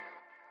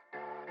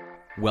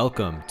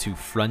Welcome to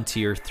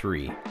Frontier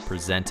 3,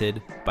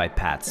 presented by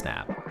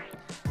PatSnap.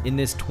 In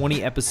this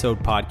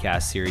 20-episode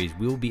podcast series,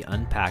 we will be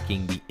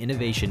unpacking the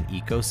innovation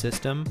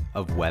ecosystem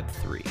of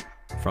Web3,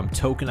 from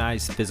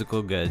tokenized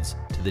physical goods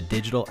to the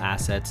digital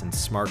assets and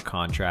smart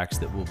contracts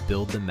that will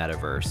build the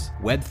metaverse.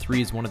 Web3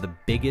 is one of the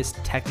biggest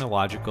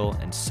technological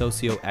and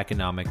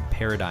socio-economic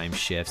paradigm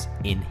shifts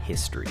in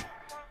history.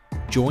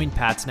 Join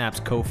PatSnap's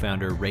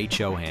co-founder Ray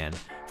Chohan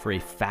for a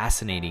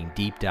fascinating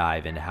deep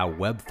dive into how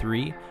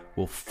Web3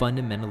 will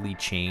fundamentally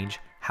change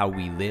how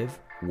we live,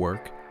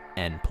 work,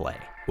 and play.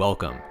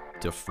 Welcome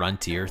to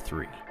Frontier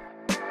 3.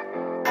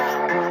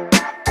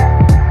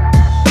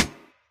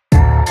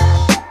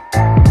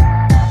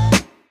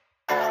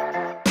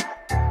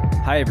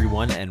 Hi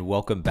everyone, and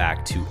welcome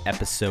back to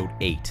episode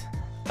 8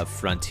 of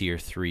Frontier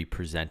 3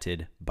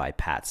 presented by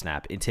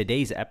PatSnap. In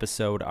today's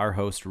episode, our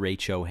host Ray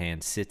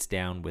Chohan sits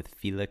down with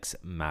Felix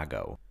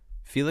Mago.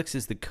 Felix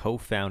is the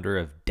co-founder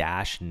of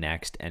Dash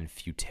Next and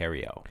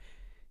Futerio.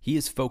 He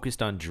is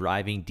focused on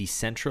driving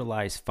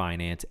decentralized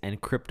finance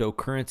and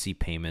cryptocurrency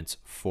payments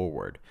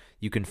forward.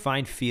 You can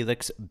find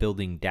Felix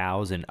building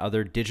DAOs and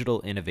other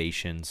digital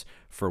innovations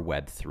for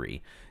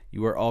Web3.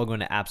 You are all going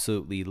to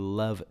absolutely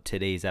love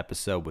today's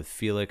episode with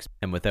Felix.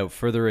 And without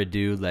further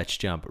ado, let's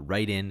jump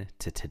right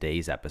into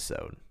today's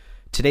episode.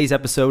 Today's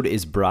episode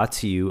is brought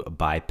to you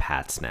by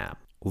PatSnap.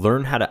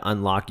 Learn how to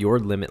unlock your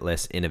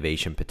limitless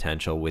innovation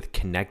potential with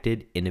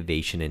connected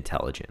innovation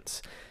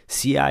intelligence.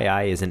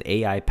 CII is an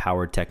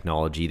AI-powered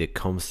technology that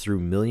combs through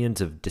millions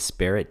of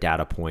disparate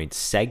data points,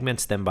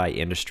 segments them by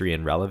industry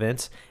and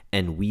relevance,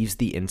 and weaves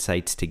the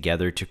insights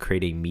together to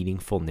create a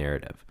meaningful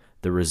narrative.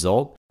 The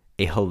result?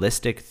 A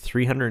holistic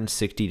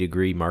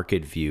 360-degree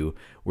market view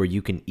where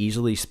you can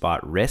easily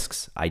spot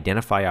risks,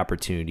 identify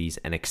opportunities,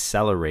 and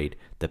accelerate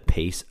the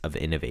pace of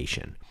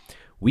innovation.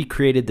 We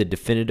created the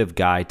definitive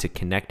guide to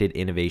connected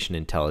innovation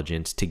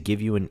intelligence to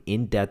give you an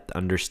in-depth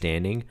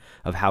understanding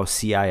of how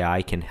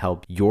CII can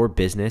help your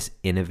business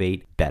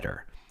innovate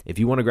better. If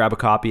you want to grab a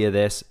copy of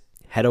this,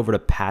 head over to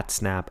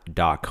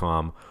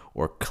patsnap.com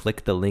or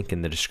click the link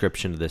in the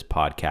description of this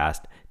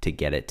podcast to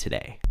get it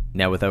today.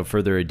 Now, without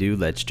further ado,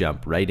 let's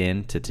jump right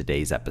into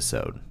today's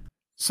episode.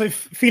 So,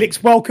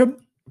 Felix,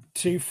 welcome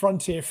to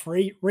Frontier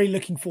 3. Really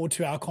looking forward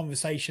to our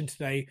conversation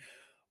today.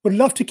 Would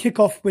love to kick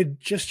off with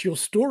just your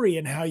story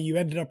and how you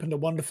ended up in the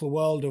wonderful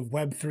world of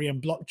Web3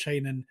 and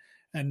blockchain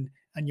and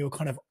your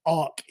kind of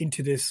arc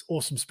into this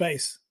awesome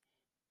space.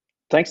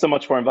 Thanks so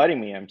much for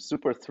inviting me. I'm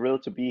super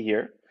thrilled to be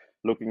here.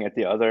 Looking at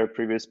the other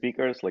previous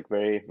speakers,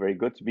 very, very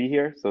good to be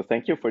here. So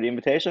thank you for the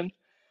invitation.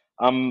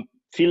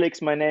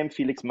 Felix, my name,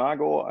 Felix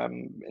Mago.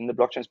 I'm in the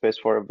blockchain space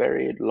for a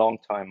very long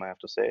time, I have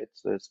to say.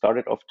 It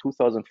started off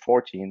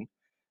 2014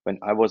 when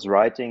I was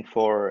writing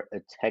for a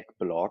tech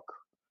blog.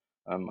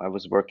 I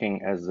was working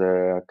as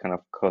a kind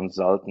of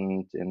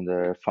consultant in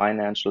the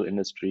financial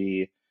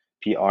industry,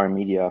 PR,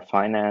 media,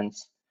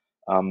 finance.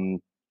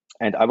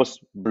 And I was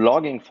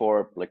blogging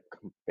for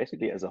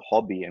basically as a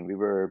hobby. And we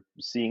were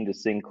seeing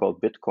this thing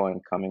called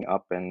Bitcoin coming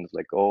up and it's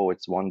like, oh,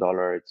 it's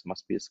 $1. It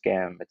must be a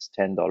scam. It's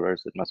 $10.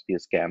 It must be a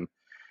scam.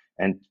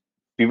 And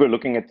we were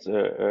looking at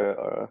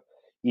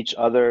each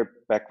other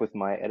back with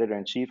my editor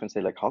in chief and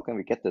say, how can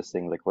we get this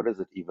thing? What is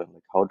it even?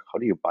 How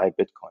do you buy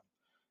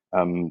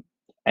Bitcoin?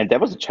 And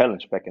that was a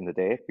challenge back in the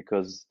day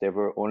because there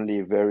were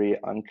only very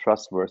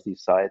untrustworthy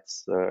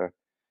sites,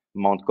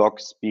 Mt.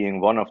 Gox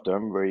being one of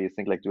them, where you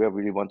think do I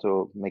really want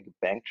to make a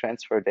bank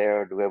transfer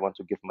there? Do I want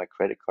to give my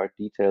credit card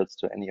details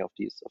to any of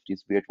these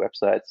weird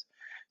websites?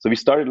 So we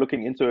started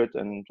looking into it,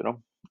 and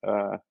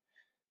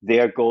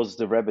there goes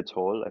the rabbit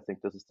hole. I think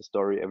this is the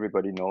story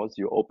everybody knows.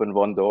 You open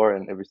one door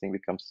and everything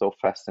becomes so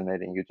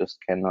fascinating. You just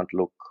cannot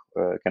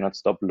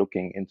stop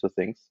looking into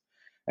things.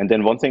 And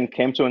then one thing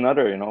came to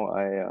another.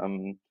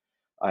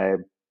 I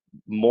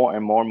more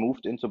and more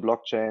moved into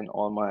blockchain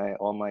all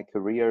my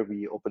career.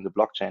 We opened the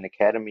Blockchain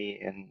Academy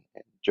in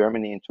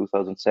Germany in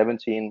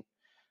 2017.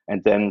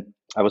 And then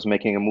I was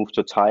making a move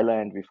to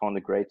Thailand. I found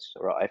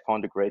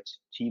a great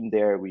team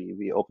there.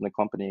 We opened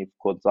a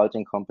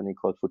consulting company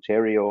called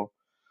Futerio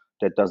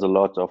that does a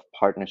lot of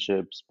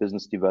partnerships,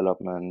 business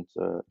development,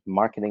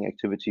 marketing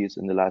activities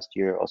in the last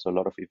year, also a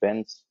lot of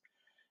events.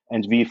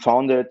 And we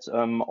founded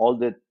all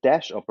the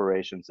Dash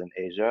operations in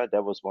Asia.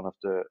 That was one of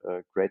the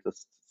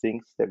greatest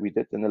things that we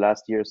did in the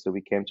last year. So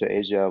we came to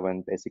Asia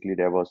when basically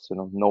there was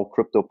no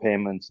crypto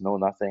payments, no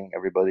nothing.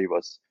 Everybody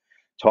was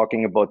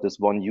talking about this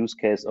one use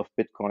case of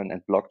Bitcoin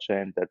and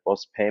blockchain that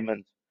was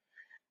payment.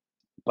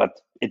 But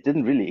it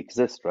didn't really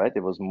exist, right?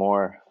 It was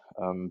more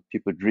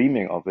people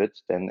dreaming of it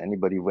than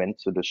anybody went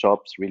to the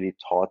shops, really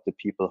taught the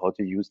people how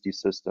to use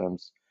these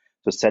systems,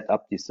 to set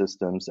up these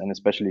systems, and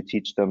especially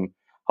teach them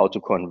how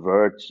to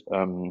convert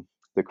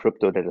the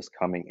crypto that is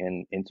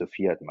coming into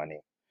fiat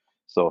money.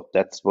 So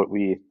that's what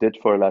we did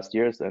for last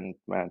years. And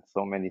man,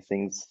 so many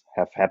things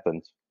have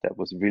happened. That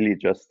was really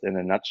just in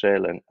a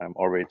nutshell, and I'm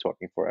already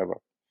talking forever.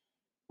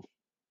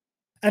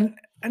 And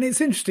it's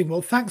interesting.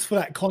 Well, thanks for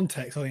that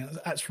context. I think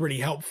that's really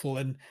helpful.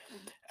 And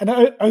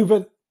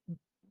over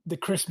the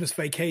Christmas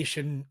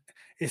vacation,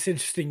 it's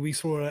interesting. We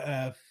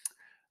saw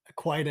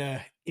quite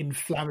a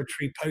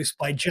inflammatory post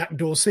by Jack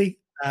Dorsey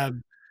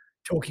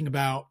talking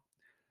about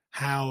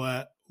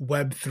how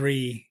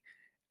Web3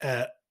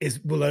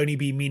 will only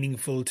be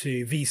meaningful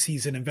to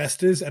VCs and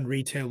investors, and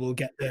retail will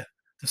get the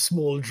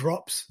small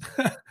drops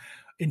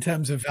in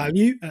terms of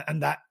value,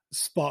 and that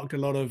sparked a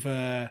lot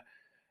of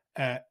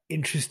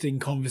interesting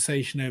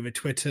conversation over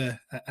Twitter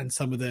and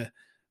some of the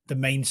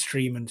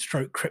mainstream and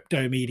stroke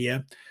crypto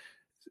media.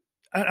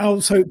 And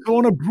also,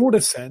 on a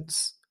broader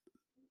sense,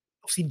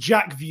 obviously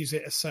Jack views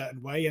it a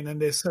certain way, and then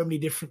there's so many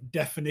different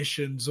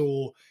definitions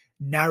or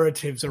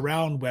narratives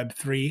around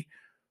Web3.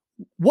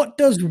 What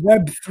does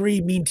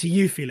Web3 mean to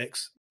you,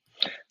 Felix?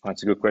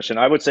 That's a good question.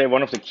 I would say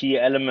one of the key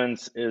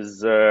elements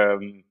is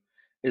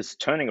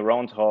turning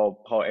around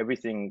how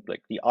everything,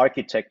 like the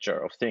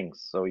architecture of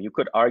things. So you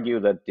could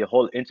argue that the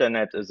whole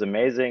internet is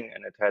amazing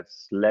and it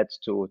has led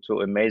to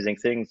amazing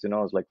things. You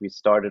know, it's like we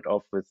started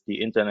off with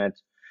the internet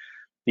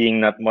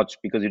being not much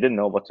because you didn't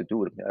know what to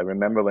do. I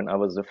remember when I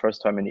was the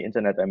first time in the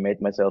internet, I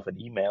made myself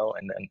an email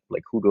and then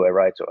like, who do I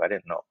write to? I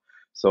didn't know.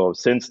 So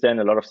since then,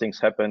 a lot of things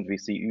happened. We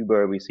see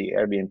Uber, we see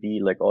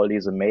Airbnb, like all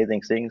these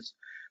amazing things.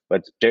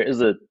 But there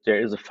is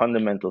a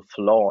fundamental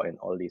flaw in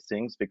all these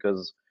things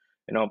because,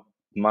 you know,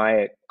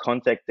 my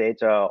contact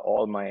data,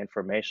 all my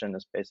information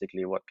is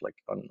basically like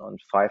on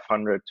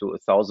 500 to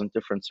 1,000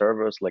 different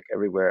servers, like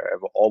everywhere,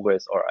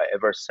 always, or I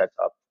ever set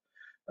up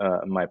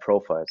my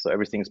profile. So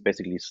everything's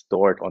basically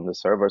stored on the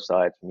server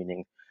side,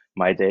 meaning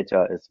my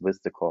data is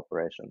with the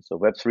corporation. So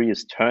Web3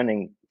 is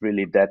turning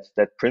really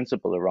that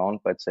principle around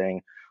by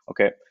saying,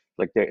 okay,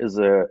 like there is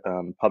a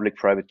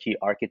public-private key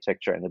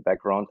architecture in the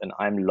background, and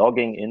I'm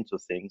logging into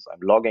things. I'm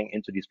logging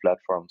into these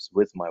platforms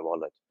with my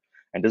wallet,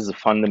 and this is a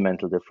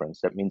fundamental difference.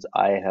 That means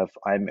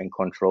I'm in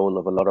control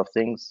of a lot of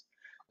things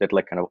that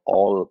like kind of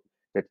all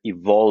that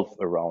evolve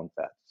around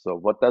that. So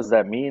what does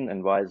that mean,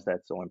 and why is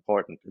that so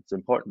important? It's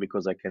important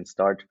because I can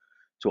start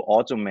to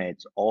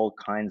automate all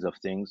kinds of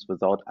things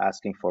without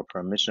asking for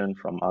permission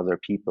from other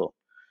people,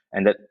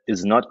 and that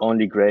is not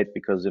only great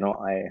because, you know,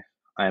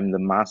 I'm the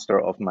master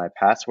of my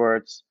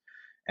passwords,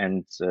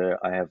 and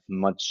I have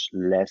much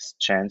less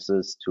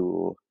chances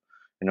to,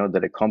 you know,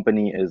 that a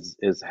company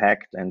is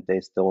hacked and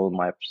they steal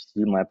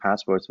my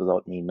passwords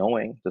without me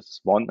knowing. This is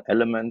one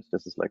element.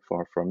 This is like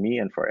for me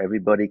and for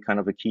everybody kind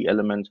of a key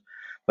element.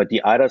 But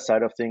the other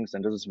side of things,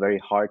 and this is very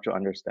hard to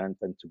understand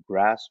and to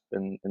grasp,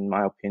 in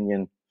my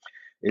opinion,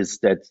 is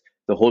that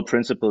the whole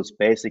principle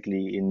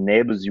basically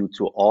enables you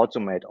to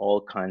automate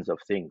all kinds of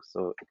things.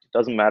 So it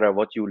doesn't matter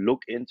what you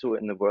look into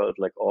in the world,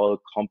 like all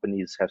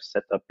companies have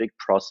set up big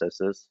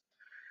processes,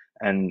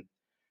 and,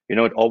 you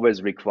know, it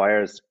always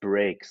requires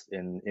breaks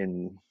in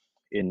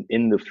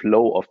the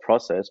flow of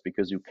process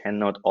because you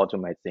cannot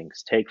automate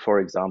things. Take, for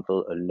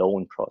example, a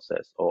loan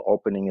process or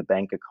opening a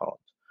bank account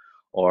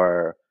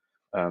or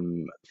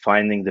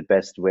finding the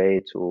best way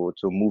to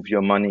move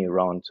your money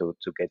around to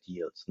get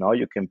yields. Now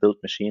you can build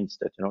machines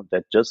that, you know,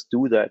 that just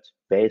do that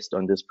based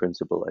on this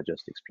principle I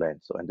just explained.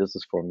 So, and this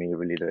is for me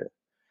really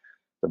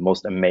the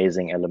most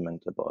amazing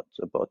element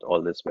about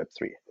all this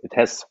Web3. It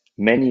has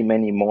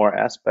many more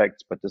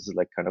aspects, but this is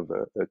like kind of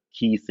a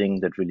key thing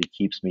that really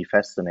keeps me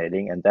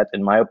fascinating, and that,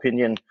 in my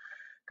opinion,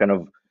 kind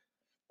of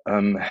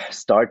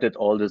started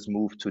all this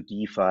move to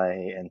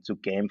DeFi and to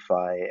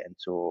GameFi and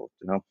to,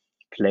 you know,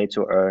 play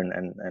to earn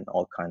and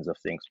all kinds of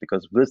things.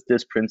 Because with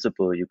this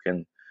principle, you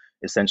can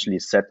essentially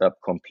set up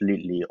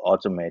completely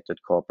automated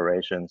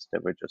corporations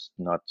that were just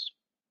not,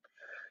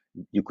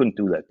 you couldn't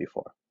do that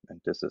before. And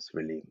this is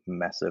really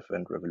massive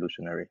and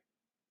revolutionary.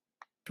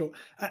 Sure.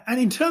 And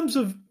in terms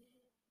of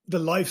the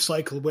life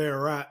cycle where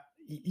we're at,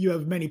 you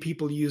have many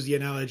people use the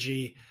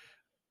analogy,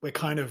 we're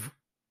kind of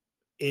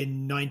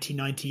in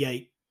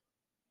 1998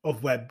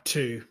 of Web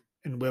 2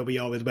 and where we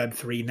are with Web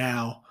 3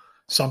 now.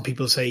 Some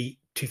people say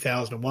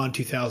 2001,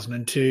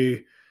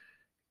 2002,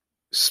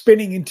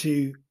 spinning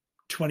into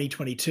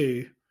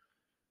 2022.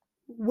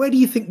 Where do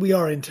you think we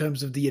are in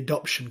terms of the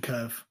adoption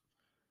curve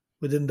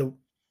within the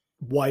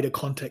wider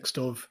context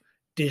of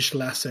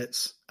digital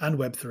assets and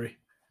Web3?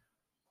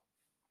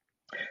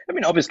 I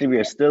mean, obviously, we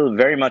are still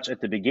very much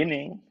at the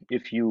beginning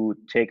if you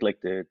take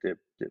like the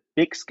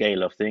big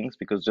scale of things,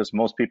 because just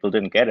most people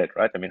didn't get it,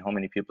 right? I mean, how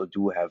many people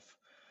do have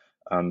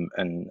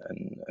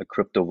a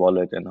crypto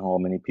wallet, and how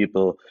many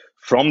people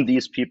from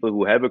these people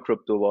who have a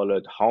crypto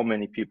wallet, how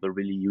many people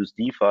really use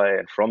DeFi,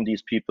 and from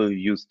these people who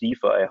use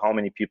DeFi, how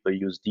many people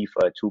use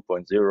DeFi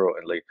 2.0,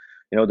 and like,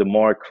 you know, the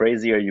more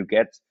crazier you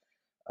get,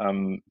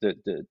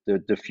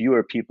 the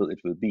fewer people it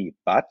will be.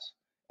 But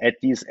at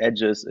these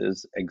edges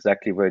is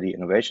exactly where the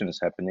innovation is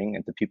happening,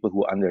 and the people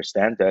who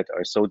understand that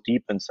are so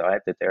deep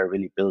inside that they're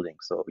really building.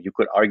 So you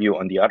could argue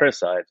on the other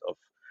side of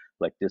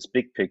like this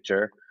big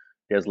picture,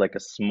 there's like a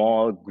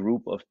small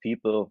group of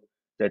people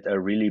that are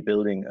really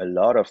building a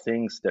lot of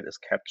things that is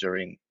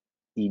capturing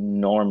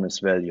enormous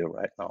value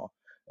right now.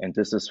 And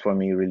this is for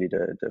me really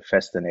the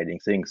fascinating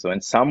thing. So in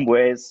some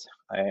ways,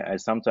 I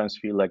sometimes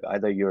feel like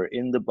either you're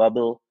in the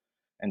bubble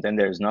and then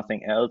there's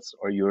nothing else,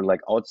 or you're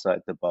like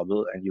outside the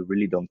bubble and you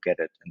really don't get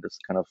it. And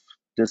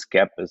this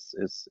gap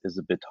is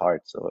a bit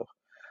hard. So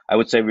I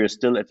would say we're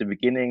still at the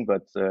beginning,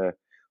 but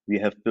we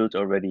have built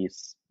already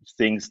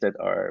things that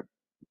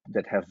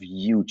have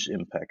huge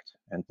impact,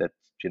 and that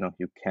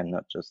you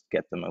cannot just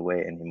get them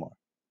away anymore.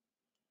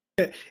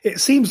 It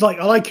seems like,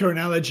 I like your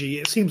analogy,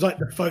 it seems like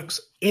the folks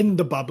in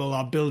the bubble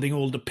are building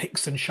all the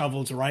picks and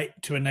shovels, right,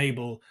 to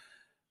enable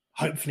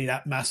hopefully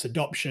that mass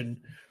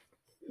adoption.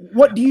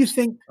 What do you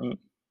think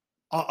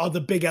are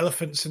the big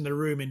elephants in the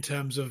room in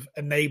terms of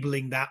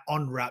enabling that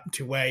on-ramp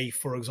to where,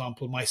 for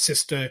example, my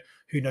sister,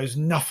 who knows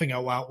nothing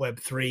about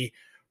Web3,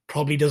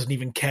 probably doesn't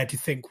even care to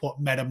think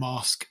what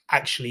MetaMask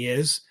actually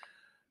is,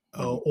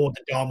 or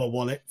the Dharma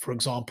wallet, for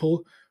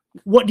example.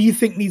 What do you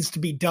think needs to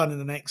be done in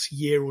the next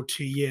year or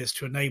 2 years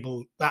to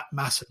enable that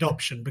mass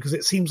adoption? Because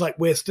it seems like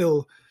we're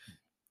still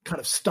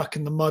kind of stuck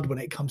in the mud when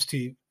it comes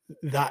to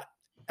that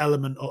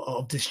element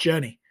of this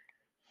journey.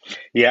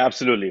 Yeah,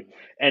 absolutely.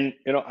 And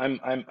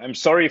I'm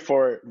sorry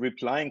for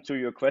replying to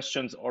your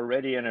questions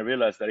already, and I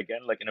realize that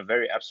again, like in a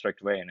very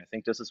abstract way. And I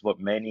think this is what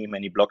many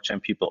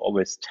blockchain people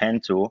always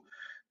tend to,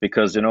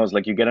 because it's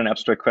like you get an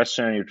abstract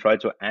question and you try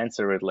to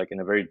answer it like in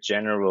a very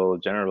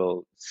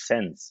general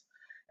sense.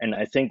 And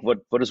I think what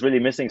is really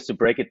missing is to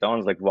break it down.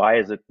 Is like,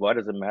 why does it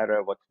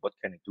matter? What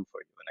can it do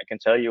for you? And I can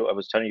tell you, I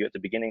was telling you at the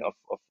beginning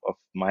of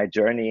my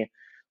journey,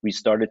 we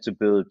started to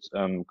build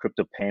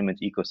crypto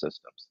payment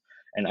ecosystems.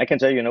 And I can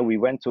tell you, we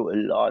went to a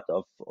lot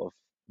of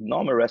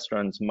normal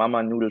restaurants,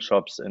 mama noodle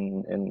shops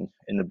in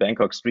the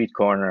Bangkok street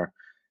corner,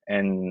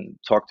 and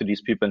talked to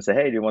these people and say,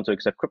 hey, do you want to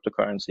accept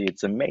cryptocurrency?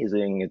 It's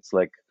amazing. It's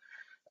like,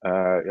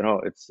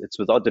 it's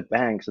without the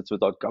banks, it's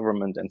without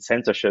government and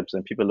censorships,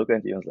 and people look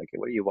at you and it's like, hey,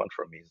 what do you want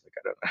from me? It's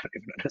like, I don't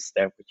even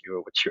understand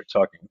what you're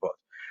talking about.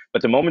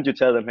 But the moment you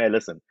tell them, hey,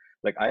 listen,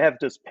 like I have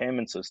this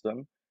payment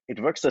system, it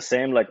works the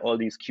same like all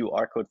these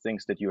QR code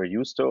things that you are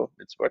used to.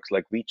 It works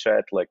like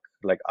WeChat, like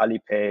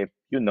Alipay,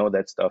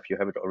 that stuff. You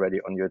have it already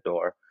on your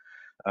door.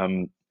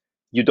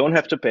 You don't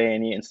have to pay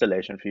any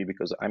installation fee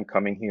because I'm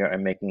coming here,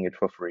 I'm making it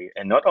for free.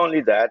 And not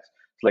only that,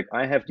 like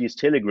I have these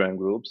Telegram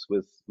groups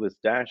with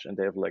Dash, and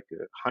they have like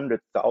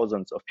hundreds,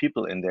 thousands of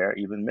people in there,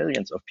 even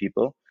millions of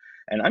people.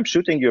 And I'm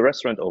shooting your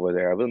restaurant over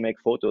there. I will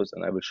make photos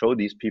and I will show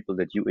these people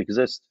that you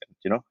exist.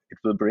 And, it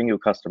will bring you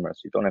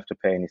customers. You don't have to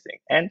pay anything.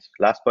 And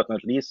last but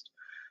not least,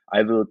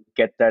 I will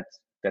get that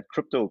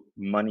crypto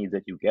money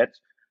that you get.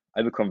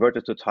 I will convert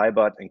it to Thai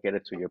baht and get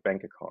it to your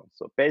bank account.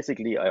 So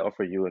basically, I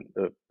offer you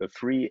a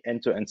free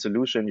end-to-end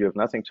solution. You have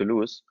nothing to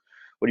lose.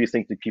 What do you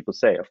think the people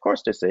say? Of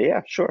course, they say,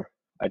 yeah, sure,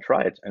 I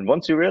try it. And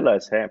once you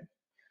realize, hey,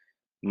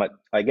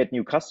 I get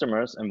new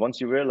customers, and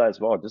once you realize,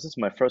 wow, this is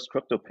my first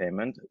crypto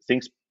payment,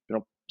 things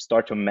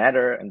start to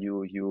matter, and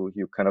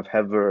you kind of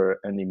have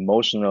an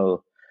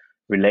emotional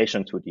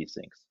relation to these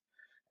things.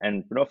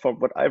 And from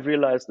what I've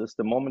realized is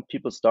the moment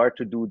people start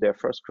to do their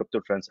first crypto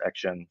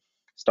transaction,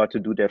 start to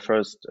do their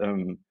first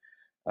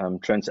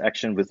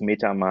transaction with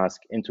MetaMask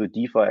into a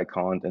DeFi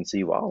account and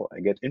see, wow,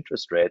 I get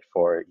interest rate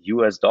for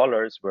US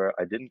dollars where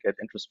I didn't get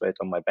interest rate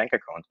on my bank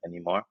account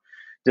anymore.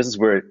 This is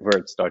where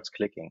it starts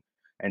clicking.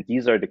 And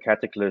these are the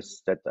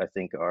catalysts that I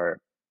think are,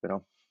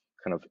 kind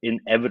of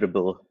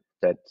inevitable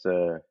that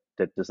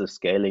this is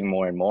scaling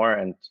more and more.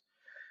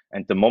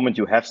 And the moment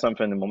you have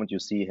something, the moment you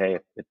see, hey,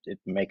 it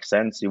makes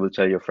sense, you will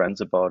tell your friends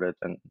about it.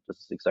 And this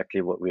is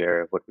exactly what we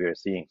are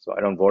seeing. So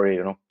I don't worry,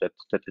 that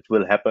it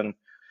will happen.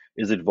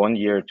 Is it 1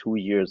 year, 2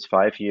 years,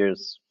 5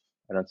 years?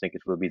 I don't think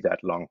it will be that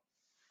long.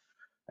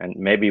 And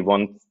maybe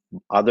one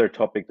other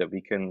topic that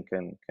we can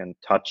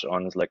touch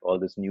on is like all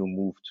this new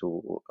move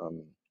to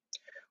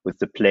with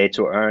the play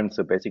to earn.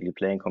 So basically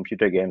playing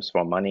computer games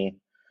for money.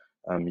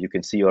 You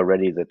can see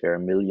already that there are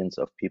millions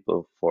of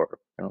people for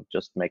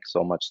just makes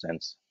so much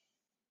sense.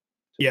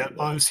 Yeah,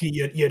 obviously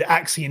you had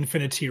Axie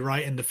Infinity,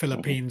 right, in the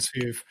Philippines,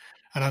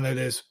 and I know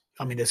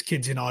there's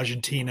kids in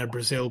Argentina,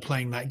 Brazil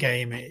playing that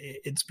game.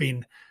 It's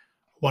been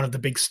one of the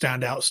big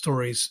standout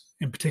stories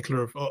in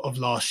particular of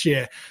last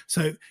year.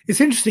 So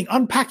it's interesting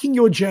unpacking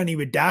your journey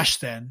with Dash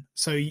then.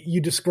 So you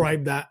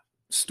described that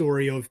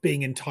story of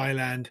being in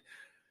Thailand,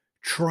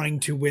 trying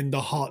to win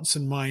the hearts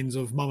and minds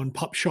of mom and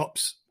pop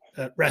shops,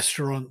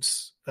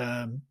 restaurants,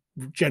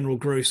 general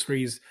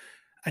groceries,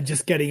 and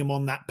just getting them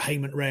on that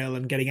payment rail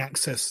and getting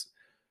access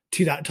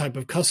to that type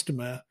of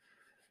customer.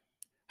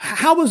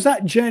 How has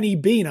that journey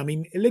been? I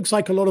mean, it looks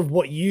like a lot of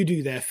what you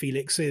do there,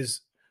 Felix,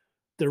 is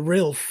the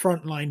real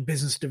frontline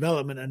business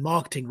development and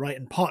marketing, right?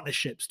 And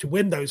partnerships to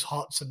win those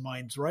hearts and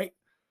minds, right?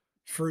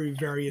 Through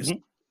various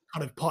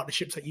kind of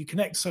partnerships that you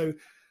connect. So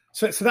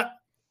that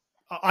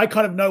I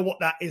kind of know what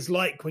that is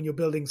like when you're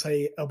building,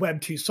 say, a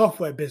Web2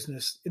 software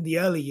business. In the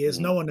early years,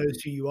 no one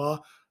knows who you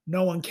are.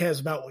 No one cares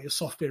about what your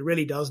software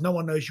really does. No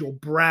one knows your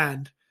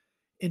brand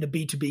in a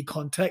B2B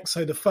context.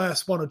 So the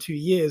first 1 or 2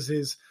 years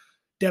is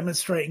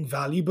demonstrating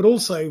value, but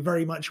also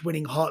very much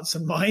winning hearts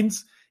and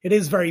minds. It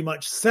is very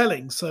much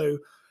selling. So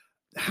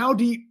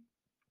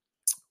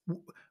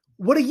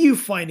what are you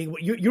finding?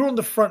 You're on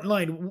the front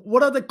line.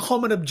 What are the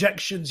common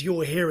objections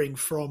you're hearing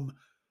from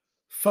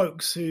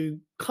folks who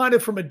kind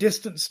of from a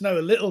distance know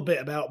a little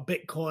bit about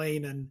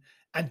Bitcoin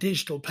and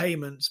digital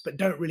payments, but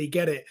don't really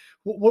get it.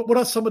 What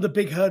are some of the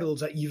big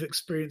hurdles that you've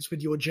experienced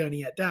with your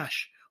journey at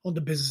Dash on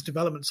the business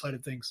development side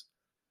of things?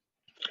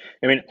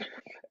 I mean,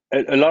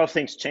 a lot of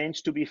things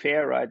changed, to be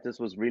fair, right? This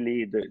was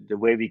really the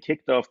way we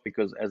kicked off,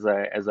 because as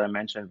I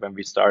mentioned, when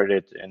we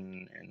started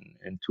in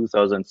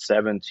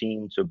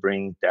 2017 to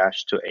bring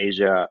Dash to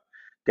Asia,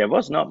 there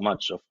was not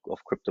much of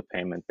crypto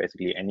payment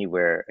basically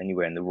anywhere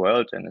in the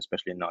world, and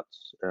especially not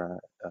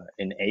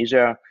in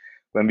Asia.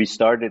 When we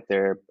started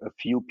there, a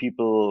few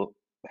people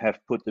have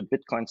put the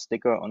Bitcoin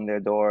sticker on their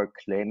door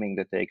claiming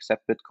that they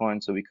accept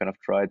Bitcoin. So we kind of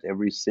tried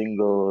every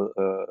single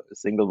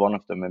one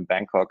of them in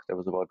Bangkok. There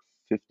was about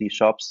 50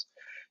 shops,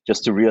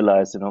 just to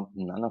realize,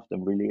 none of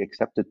them really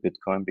accepted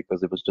Bitcoin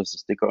because it was just a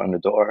sticker on the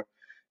door.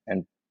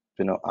 And,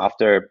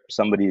 after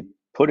somebody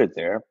put it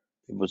there,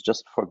 it was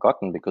just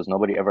forgotten because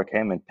nobody ever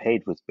came and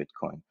paid with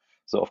Bitcoin.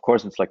 So of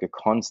course, it's like a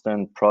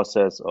constant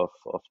process of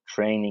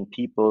training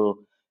people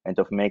and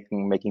of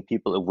making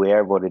people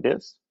aware what it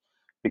is.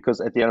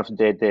 Because at the end of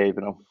the day,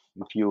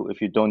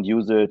 if you don't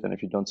use it and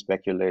if you don't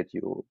speculate,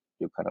 you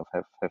kind of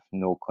have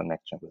no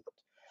connection with it.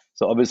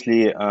 So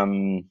obviously,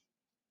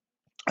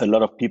 a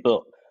lot of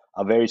people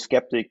are very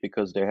skeptic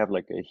because they have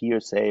like a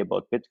hearsay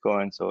about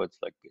Bitcoin. So it's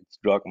like it's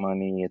drug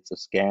money, it's a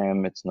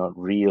scam, it's not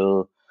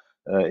real,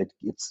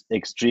 it's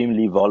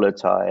extremely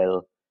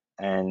volatile,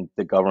 and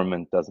the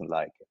government doesn't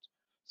like it.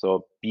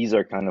 So these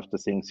are kind of the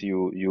things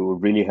you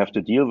really have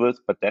to deal with.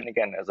 But then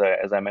again, as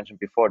I mentioned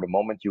before, the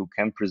moment you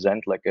can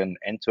present like an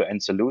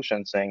end-to-end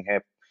solution saying,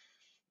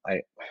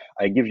 hey,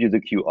 I give you the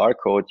QR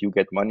code, you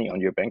get money on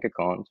your bank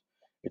account.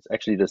 It's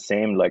actually the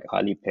same like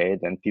Alipay.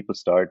 Then people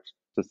start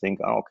to think,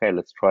 oh, okay,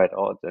 let's try it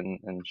out,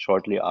 and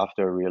shortly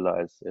after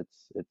realize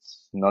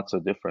it's not so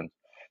different.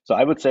 So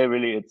I would say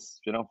really it's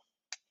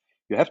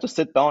you have to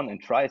sit down and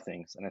try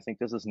things. And I think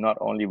this is not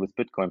only with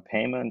Bitcoin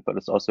payment, but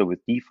it's also with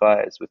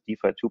DeFi, it's with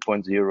DeFi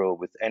 2.0,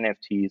 with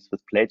NFTs, with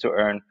play to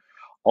earn,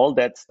 all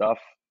that stuff.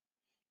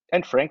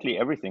 And frankly,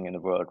 everything in the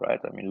world,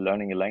 right? I mean,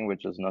 learning a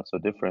language is not so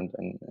different,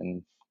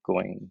 and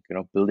going,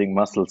 building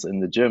muscles in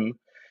the gym.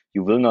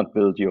 You will not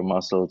build your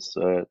muscles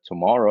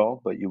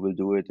tomorrow, but you will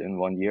do it in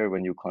 1 year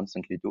when you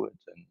constantly do it.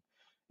 And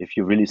if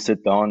you really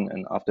sit down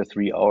and after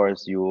 3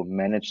 hours you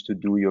manage to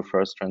do your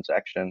first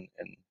transaction,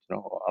 and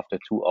after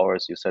 2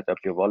 hours you set up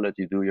your wallet,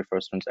 you do your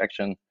first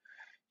transaction,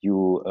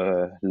 you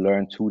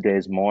learn 2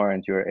 days more,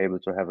 and you're able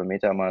to have a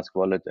MetaMask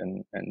wallet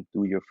and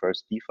do your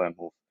first DeFi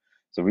move.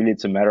 So really,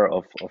 it's a matter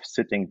of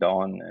sitting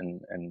down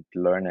and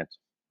learn it,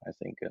 I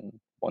think. And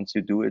once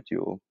you do it,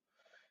 you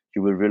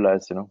will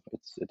realize,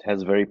 it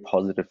has very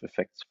positive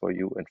effects for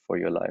you and for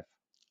your life.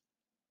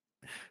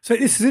 So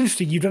this is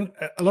interesting. You've done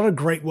a lot of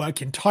great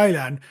work in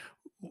Thailand.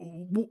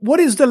 What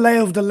is the lay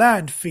of the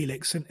land,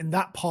 Felix, in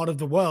that part of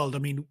the world? I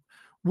mean,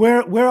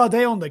 where are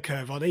they on the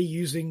curve? Are they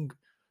using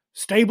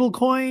stable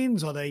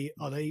coins? Are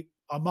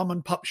mom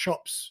and pop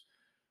shops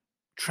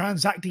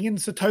transacting in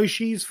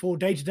Satoshis for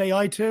day-to-day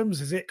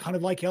items? Is it kind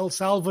of like El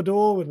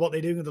Salvador with what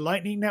they're doing with the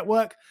Lightning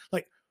Network?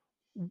 Like,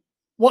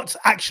 what's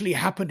actually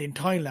happened in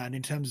Thailand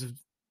in terms of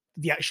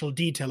the actual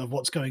detail of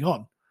what's going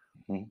on?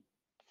 Mm-hmm.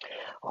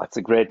 Oh,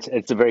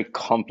 it's a very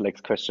complex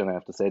question, I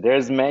have to say.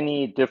 There's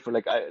many different,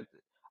 like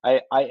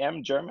I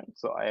am German,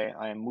 so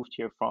I moved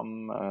here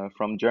from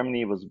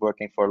Germany, was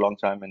working for a long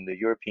time in the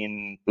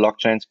European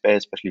blockchain space,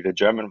 especially the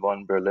German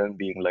one, Berlin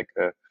being like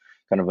a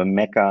kind of a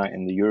mecca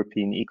in the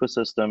European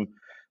ecosystem.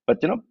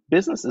 But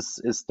business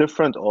is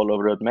different all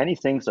over it. Many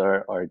things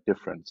are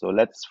different. So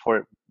let's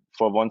for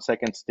 1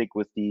 second stick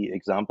with the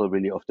example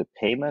really of the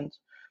payment.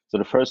 So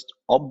the first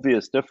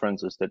obvious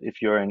difference is that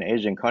if you're in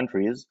Asian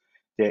countries,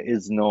 there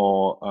is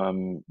no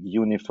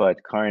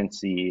unified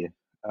currency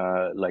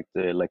like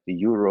the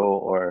euro,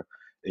 or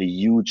a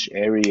huge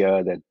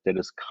area that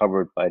is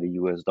covered by the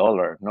US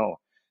dollar. No,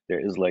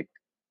 there is like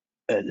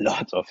a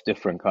lot of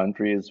different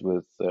countries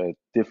with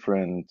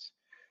different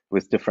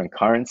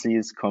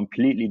currencies,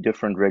 completely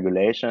different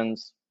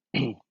regulations,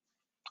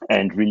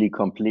 and really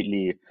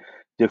completely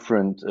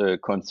different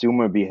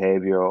consumer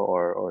behavior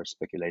or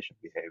speculation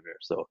behavior.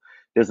 So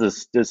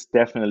this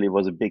definitely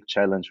was a big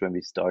challenge when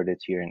we started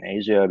here in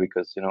Asia,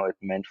 because it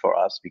meant for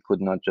us we could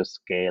not just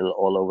scale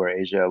all over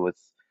Asia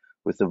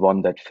with the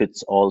one that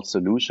fits all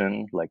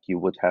solution like you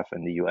would have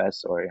in the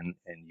US or in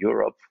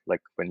Europe.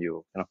 Like when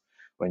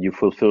you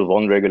fulfill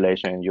one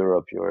regulation in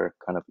Europe, you're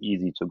kind of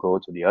easy to go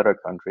to the other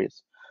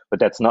countries. But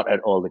that's not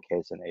at all the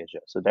case in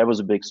Asia. So that was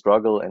a big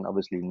struggle, and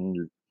obviously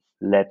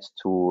led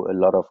to a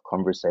lot of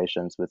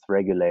conversations with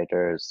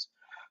regulators,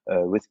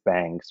 with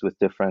banks, with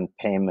different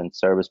payment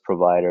service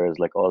providers,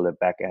 like all the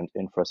back-end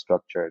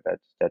infrastructure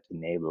that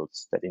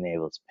enables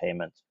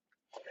payment.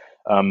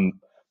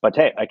 But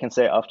hey, I can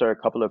say after a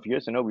couple of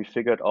years, we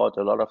figured out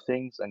a lot of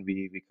things, and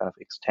we kind of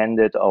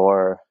extended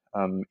our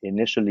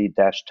initially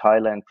Dash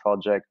Thailand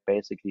project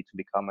basically to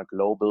become a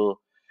global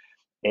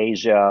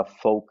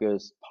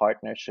Asia-focused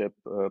partnership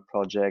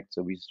project.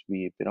 So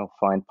we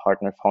found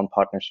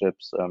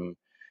partnerships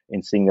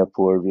in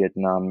Singapore,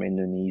 Vietnam,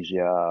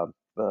 Indonesia,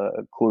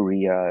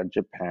 Korea,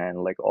 Japan,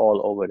 like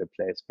all over the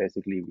place.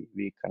 Basically,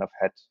 we kind of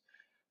had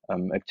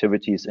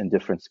activities in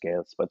different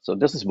scales. But so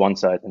this is one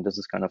side, and this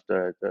is kind of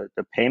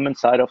the payment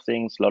side of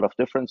things. A lot of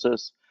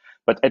differences,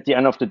 but at the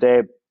end of the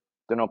day,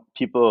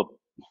 people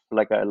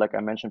like I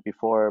mentioned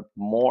before,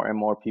 more and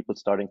more people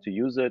starting to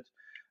use it,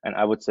 and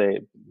I would say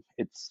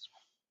it's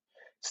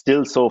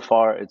still so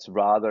far it's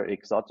rather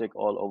exotic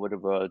all over the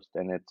world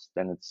than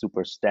it's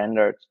super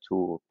standard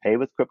to pay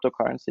with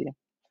cryptocurrency.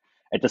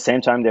 At the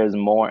same time, there's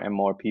more and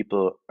more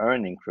people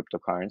earning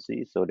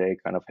cryptocurrency, so they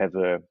kind of have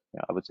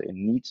I would say, a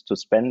need to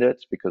spend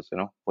it because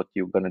what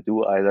you're gonna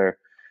do, either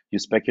you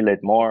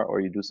speculate more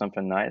or you do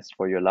something nice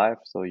for your life.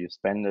 So you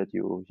spend it,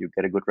 you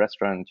get a good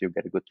restaurant, you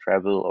get a good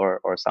travel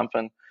or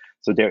something.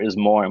 So there is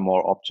more and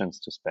more options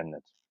to spend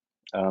it.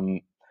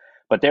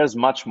 But there's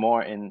much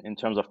more in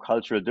terms of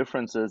cultural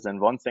differences. And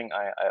one thing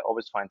I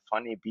always find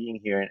funny being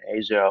here in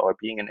Asia or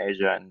being in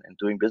Asia and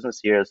doing business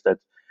here is that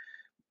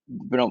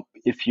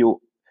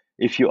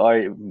if you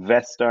are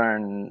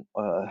Western,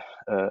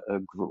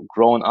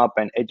 grown up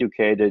and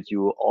educated,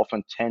 you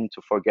often tend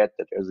to forget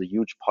that there's a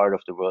huge part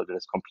of the world that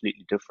is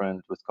completely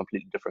different, with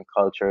completely different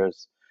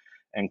cultures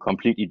and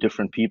completely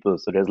different people.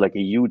 So there's like a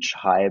huge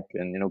hype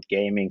in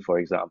gaming, for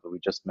example. We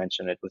just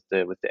mentioned it with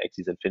the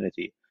Axie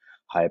Infinity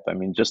hype. I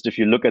mean, just if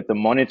you look at the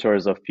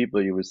monitors of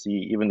people, you will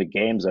see even the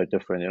games are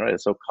different. They're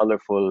so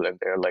colorful, and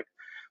they're like,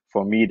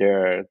 for me,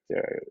 they're.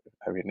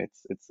 I mean,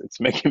 it's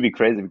making me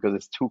crazy because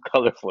it's too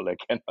colorful. I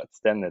cannot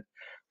stand it.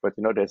 But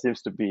there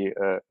seems to be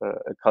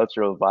a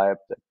cultural vibe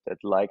that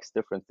likes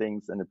different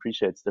things and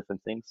appreciates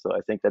different things. So I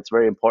think that's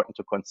very important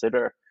to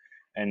consider.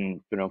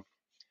 And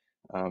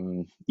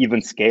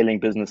even scaling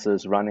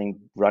businesses,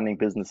 running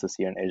businesses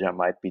here in Asia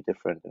might be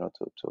different,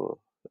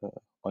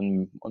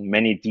 on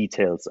many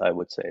details, I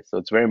would say. So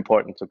it's very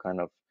important to kind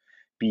of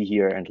be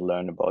here and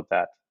learn about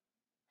that.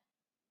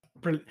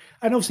 Brilliant.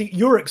 And obviously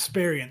your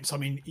experience, I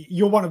mean,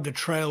 you're one of the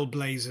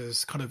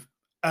trailblazers, kind of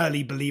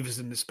early believers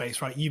in the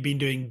space, right? You've been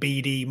doing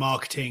BD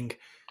marketing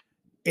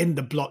in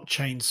the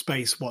blockchain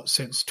space,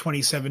 since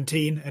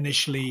 2017,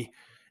 initially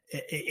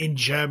in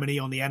Germany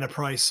on the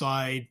enterprise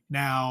side,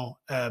 now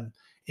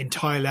in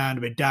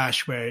Thailand with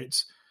Dash, where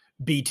it's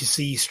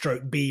B2C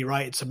stroke B,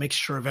 right? It's a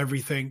mixture of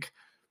everything.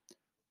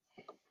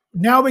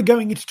 Now we're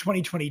going into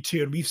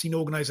 2022, and we've seen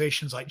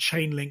organizations like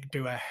Chainlink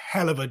do a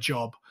hell of a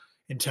job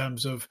in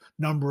terms of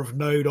number of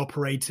node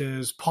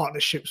operators,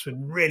 partnerships with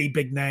really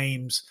big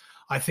names.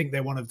 I think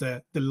they're one of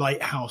the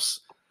lighthouse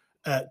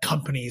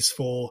companies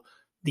for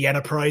the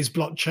enterprise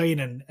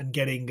blockchain and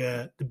getting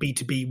the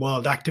B2B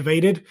world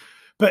activated.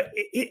 But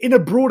in a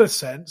broader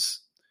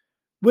sense,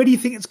 where do you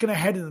think it's going to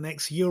head in the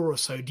next year or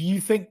so? Do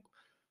you think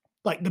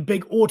like the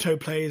big auto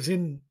players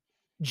in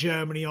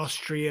Germany,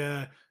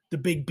 Austria, the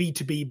big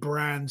B2B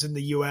brands in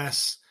the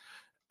US,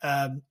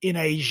 in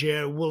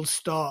Asia will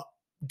start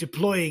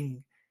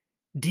deploying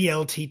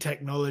DLT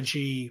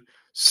technology,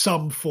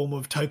 some form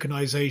of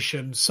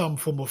tokenization, some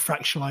form of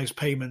fractionalized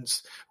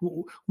payments?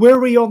 Where are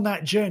we on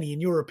that journey,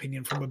 in your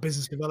opinion, from a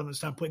business development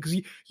standpoint?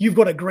 Because you've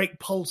got a great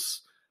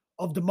pulse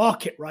of the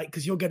market, right?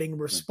 Because you're getting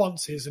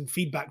responses and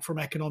feedback from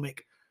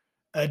economic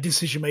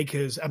decision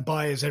makers and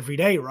buyers every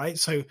day, right?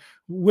 So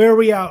where are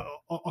we at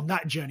on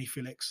that journey,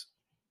 Felix?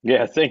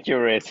 Yeah, thank you,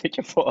 Ray. Thank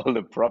you for all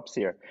the props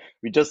here.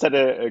 We just had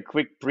a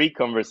quick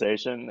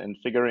pre-conversation and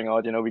figuring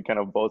out, we kind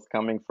of both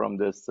coming from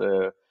this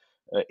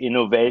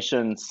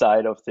innovation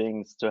side of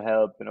things to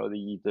help,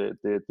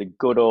 the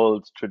good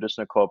old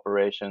traditional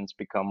corporations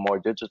become more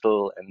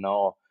digital and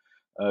now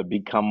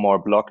become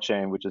more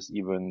blockchain, which is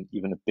even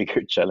a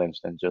bigger challenge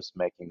than just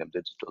making them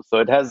digital. So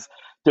it has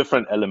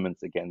different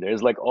elements. Again,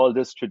 there's like all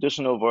this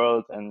traditional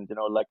world, and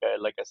like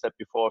I said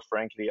before,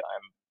 frankly,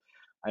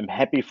 I'm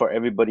happy for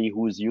everybody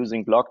who's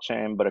using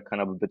blockchain, but I'm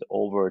kind of a bit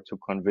over to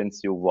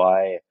convince you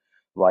why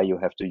you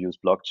have to use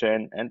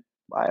blockchain. And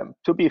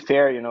to be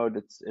fair,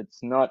 it's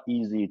not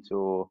easy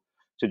to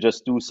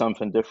just do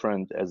something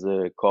different as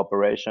a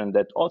corporation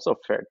that also,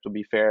 to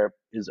be fair,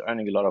 is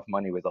earning a lot of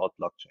money without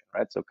blockchain,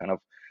 right? So kind of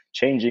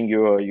changing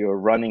your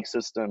running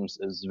systems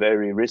is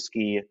very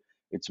risky.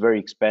 It's very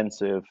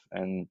expensive,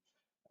 and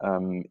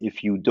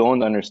if you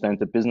don't understand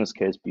the business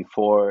case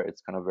before,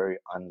 it's kind of very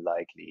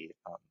unlikely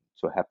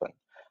to happen.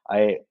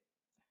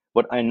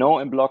 What I know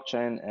in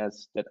blockchain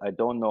is that I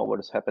don't know what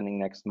is happening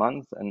next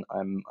month, and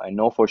I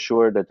know for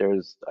sure that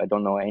I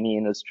don't know any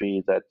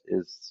industry that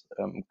is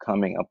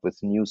coming up with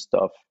new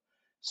stuff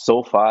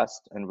so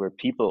fast, and where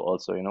people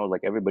also,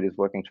 like everybody's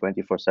working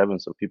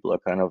 24/7, so people are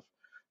kind of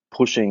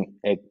pushing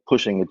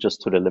it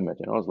just to the limit.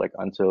 It's like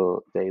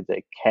until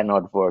they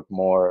cannot work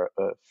more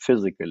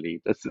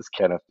physically. This is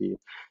kind of the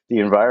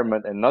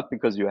environment, and not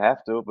because you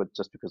have to, but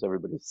just because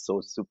everybody's so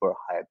super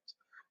hyped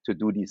to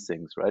do these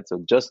things, right?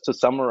 So just to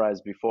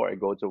summarize before I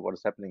go to what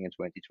is happening in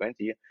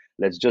 2020,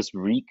 let's just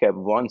recap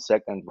 1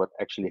 second what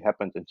actually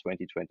happened in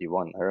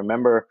 2021. I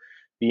remember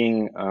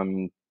being,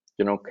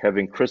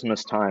 having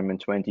Christmas time in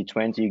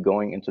 2020,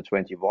 going into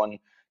 21.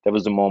 That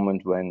was the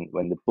moment when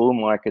the bull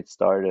market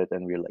started,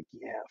 and we were like,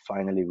 yeah,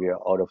 finally we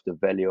are out of the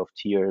valley of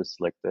tears,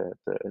 like the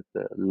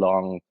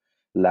long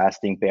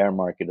lasting bear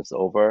market is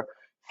over,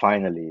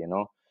 finally,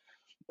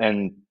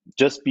 And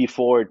just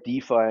before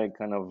DeFi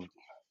kind of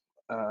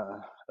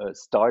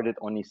started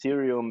on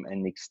Ethereum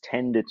and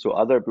extended to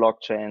other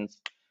blockchains,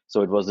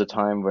 so it was a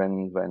time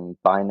when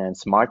Binance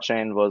Smart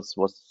Chain was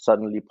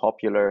suddenly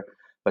popular.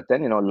 But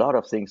then, a lot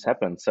of things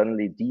happened.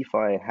 Suddenly,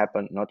 DeFi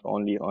happened not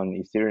only on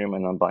Ethereum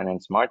and on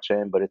Binance Smart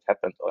Chain, but it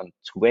happened on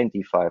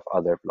 25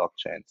 other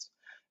blockchains.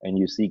 And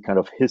you see kind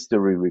of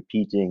history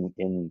repeating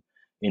in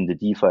the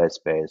DeFi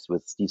space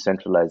with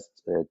decentralized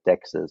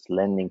DEXs,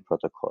 lending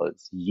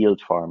protocols,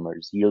 yield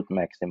farmers, yield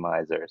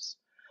maximizers,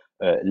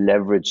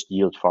 leveraged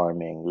yield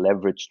farming,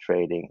 leverage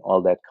trading,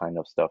 all that kind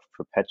of stuff,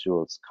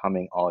 perpetuals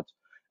coming out.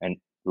 And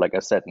like I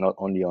said, not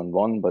only on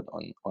one, but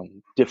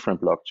on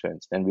different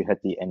blockchains. Then we had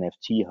the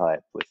NFT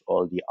hype with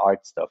all the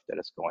art stuff that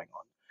is going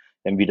on.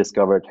 Then we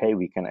discovered, hey,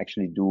 we can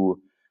actually do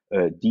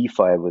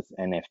DeFi with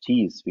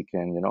NFTs. We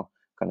can,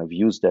 kind of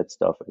use that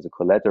stuff as a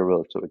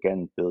collateral to,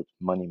 again, build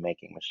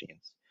money-making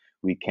machines.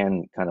 We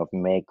can kind of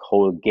make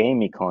whole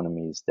game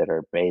economies that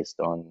are based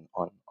on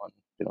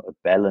a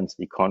balanced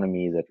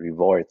economy that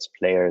rewards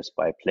players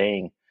by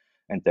playing,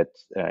 and that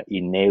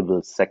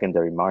enables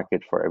secondary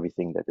market for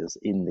everything that is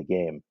in the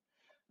game.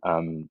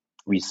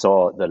 We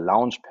saw the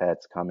launch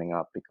pads coming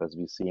up because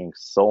we're seeing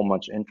so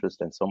much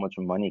interest and so much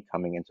money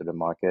coming into the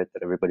market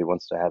that everybody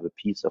wants to have a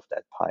piece of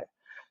that pie.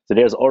 So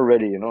there's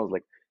already,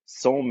 like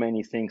so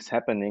many things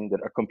happening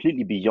that are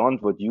completely beyond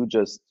what you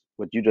just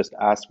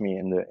asked me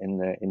in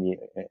the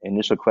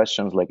initial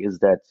questions. Like, is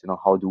that,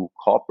 how do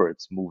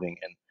corporates moving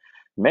in?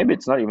 Maybe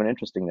it's not even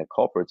interesting that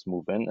corporates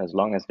move in, as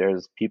long as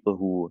there's people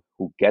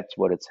who get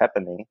what it's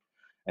happening,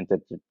 and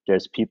that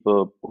there's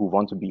people who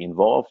want to be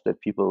involved, that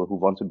people who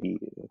want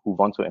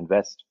to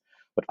invest.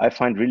 What I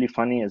find really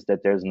funny is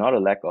that there's not a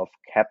lack of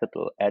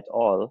capital at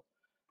all.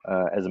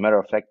 As a matter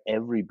of fact,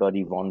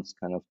 everybody wants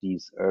kind of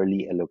these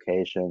early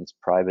allocations,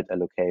 private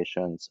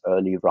allocations,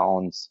 early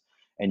rounds.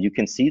 And you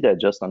can see that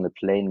just on the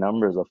plain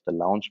numbers of the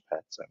launch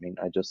pads. I mean,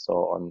 I just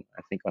saw on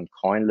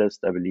CoinList,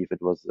 I believe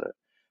it was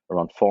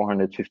around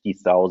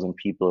 450,000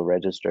 people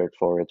registered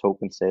for a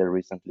token sale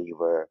recently,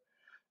 where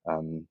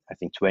I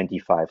think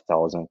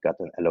 25,000 got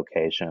an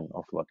allocation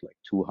of $200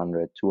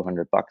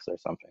 or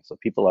something. So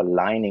people are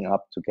lining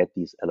up to get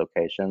these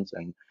allocations,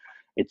 and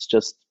it's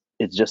just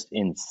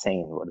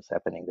insane what is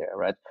happening there,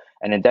 right?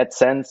 And in that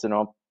sense,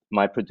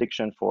 my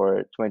prediction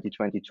for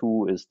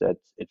 2022 is that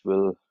it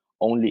will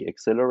only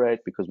accelerate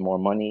because more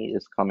money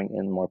is coming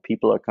in, more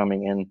people are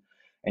coming in,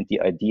 and the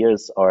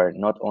ideas are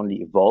not only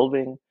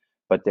evolving,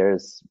 but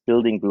there's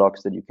building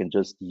blocks that you can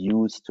just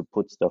use to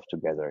put stuff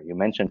together. You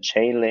mentioned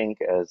Chainlink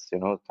as,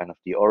 kind of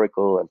the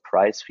Oracle and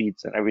price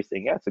feeds and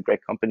everything. Yeah, it's a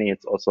great company.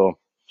 It's also,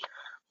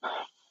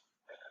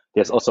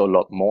 there's also a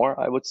lot more,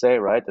 I would say,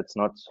 right? It's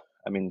not,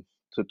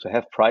 to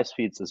have price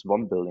feeds is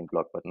one building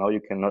block, but now you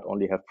can not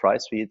only have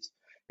price feeds,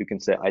 you can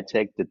say, I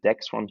take the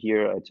DEX from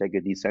here, I take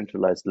a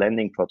decentralized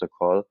lending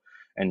protocol,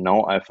 and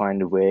now I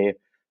find a way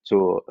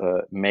to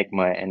make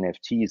my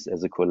NFTs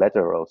as a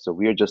collateral. So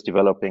we're just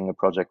developing a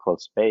project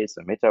called Space,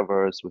 a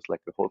metaverse with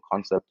like the whole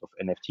concept of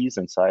NFTs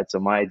inside. So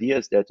my idea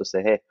is there to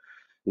say, hey,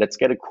 let's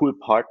get a cool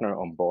partner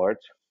on board.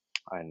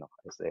 I don't know,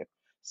 I say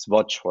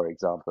Swatch, for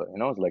example,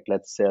 like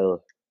let's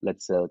sell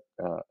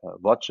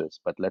watches,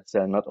 but let's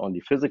sell not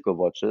only physical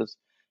watches,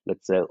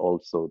 let's sell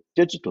also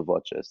digital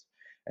watches,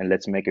 and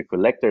let's make a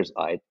collector's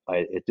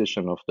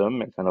edition of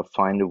them, and kind of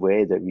find a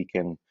way that we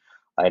can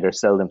either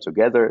sell them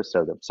together,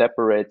 sell them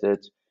separated,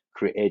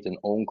 create an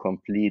own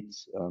complete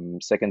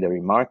secondary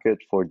market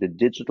for the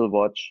digital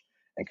watch,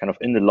 and kind of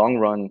in the long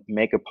run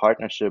make a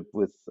partnership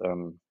with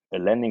a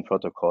lending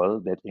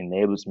protocol that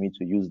enables me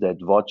to use that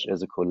watch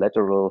as a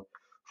collateral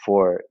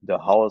for the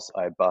house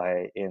I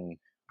buy in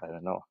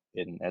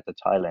at the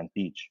Thailand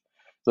beach.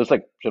 So it's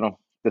like,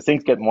 the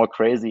things get more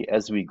crazy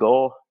as we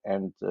go,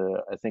 and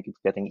I think it's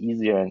getting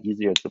easier and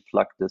easier to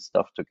plug this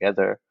stuff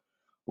together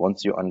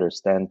once you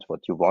understand what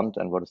you want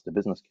and what is the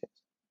business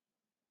case.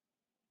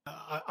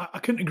 I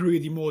couldn't agree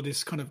with you more.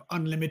 This kind of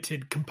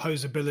unlimited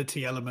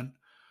composability element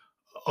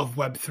of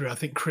Web3. I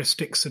think Chris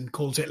Dixon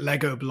calls it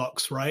Lego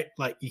blocks, right?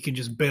 Like you can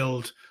just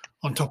build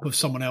on top of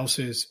someone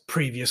else's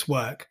previous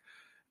work,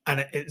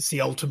 and it's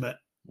the ultimate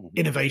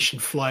innovation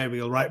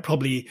flywheel, right?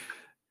 Probably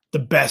the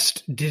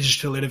best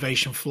digital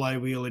innovation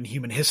flywheel in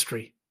human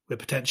history we're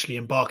potentially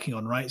embarking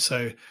on, right?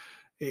 So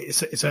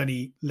it's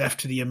only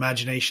left to the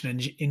imagination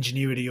and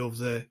ingenuity of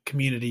the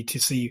community to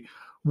see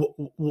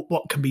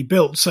what can be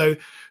built. So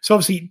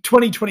obviously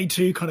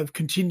 2022 kind of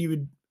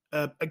continued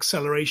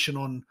acceleration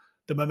on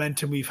the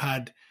momentum we've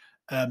had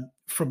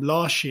from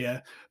last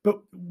year.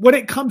 But when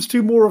it comes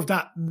to more of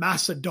that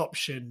mass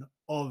adoption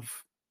of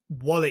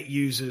wallet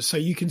users, so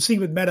you can see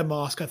with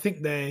MetaMask, I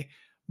think their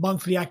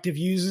monthly active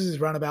users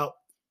is around about,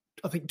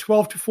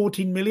 12 to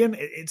 14 million.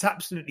 It's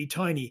absolutely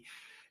tiny.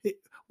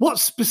 What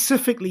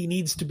specifically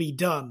needs to be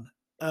done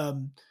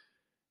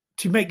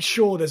to make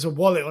sure there's a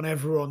wallet on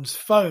everyone's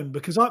phone?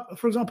 Because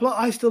for example,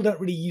 I still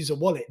don't really use a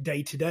wallet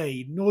day to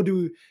day, nor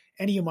do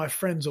any of my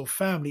friends or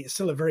family. It's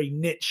still a very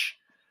niche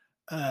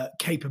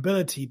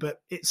capability, but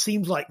it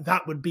seems like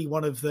that would be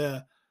one of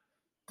the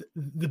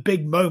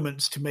big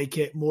moments to make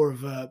it more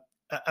of a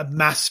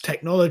mass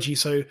technology.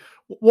 So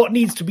what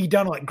needs to be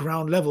done like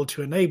ground level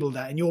to enable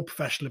that, in your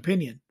professional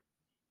opinion?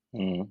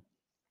 Mm.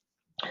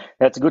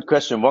 That's a good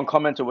question. One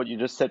comment to what you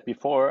just said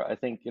before. I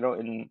think,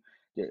 in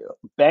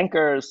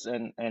bankers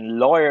and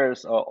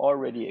lawyers are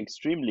already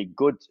extremely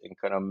good in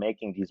kind of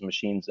making these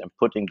machines and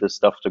putting this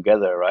stuff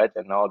together, right?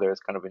 And now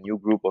there's kind of a new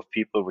group of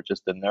people, which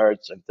is the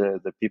nerds and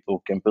the people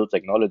who can build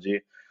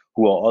technology,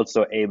 who are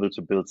also able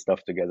to build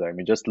stuff together. I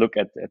mean, just look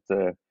at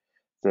the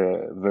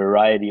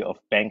variety of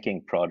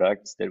banking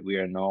products that we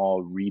are now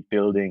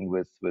rebuilding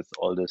with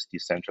all this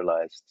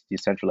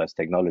decentralized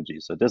technology.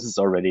 So this is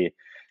already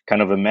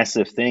kind of a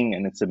massive thing,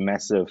 and it's a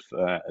massive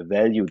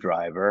value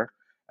driver.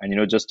 And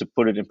just to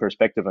put it in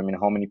perspective, I mean,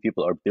 how many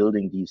people are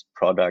building these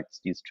products,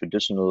 these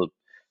traditional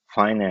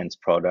finance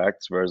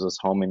products, versus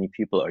how many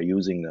people are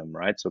using them,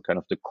 right? So kind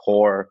of the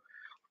core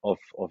of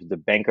the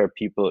banker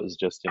people is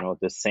just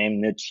the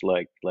same niche,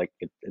 like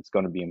it's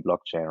going to be in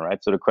blockchain,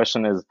 right? So the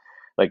question is,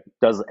 like,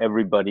 does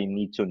everybody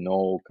need to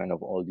know kind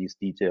of all these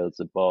details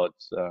about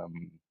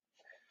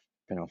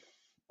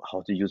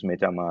how to use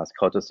MetaMask,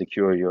 how to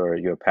secure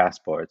your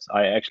passports?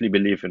 I actually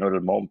believe,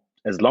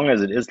 as long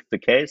as it is the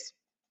case,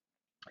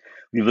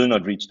 we will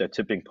not reach that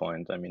tipping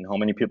point. I mean, how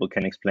many people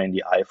can explain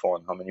the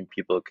iPhone? How many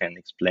people can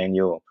explain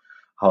you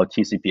how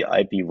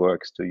TCP/IP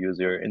works to use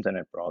your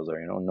internet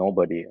browser?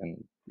 Nobody.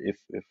 And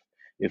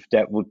if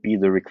that would be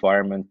the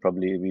requirement,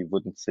 probably we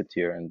wouldn't sit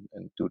here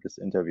and do this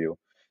interview.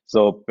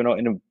 So,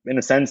 in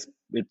a sense,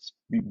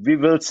 we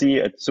will see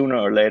it sooner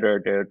or later.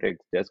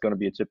 There's going to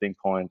be a tipping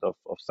point of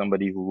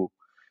somebody who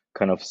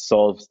kind of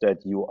solves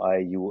that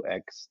UI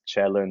UX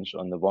challenge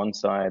on the one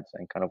side,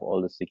 and kind of all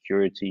the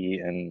security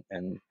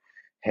and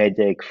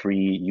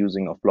headache-free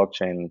using of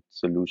blockchain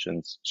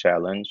solutions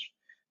challenge.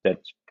 That,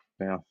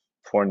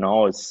 for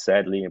now, is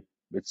sadly,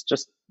 it's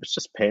just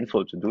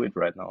painful to do it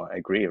right now. I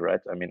agree, right?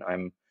 I mean,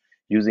 I'm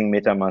using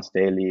MetaMask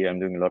daily. I'm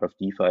doing a lot of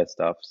DeFi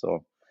stuff,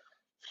 so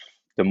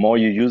the more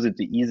you use it,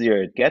 the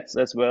easier it gets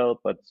as well.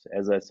 But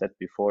as I said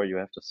before, you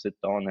have to sit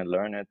down and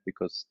learn it,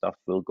 because stuff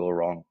will go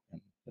wrong.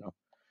 And,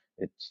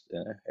 it's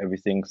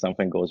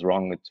something goes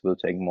wrong, it will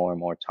take more and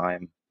more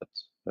time. But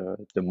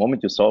the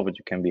moment you solve it,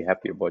 you can be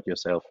happy about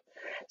yourself.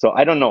 So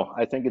I don't know.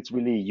 I think it's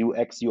really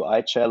UX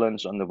UI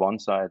challenge on the one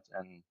side,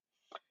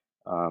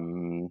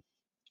 and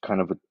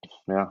kind of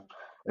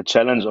a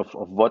challenge of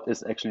what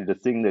is actually the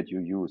thing that you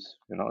use.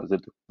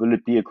 Will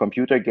it be a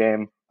computer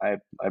game? I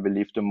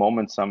believe the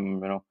moment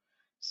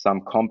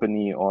some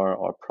company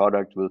or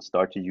product will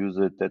start to use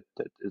it that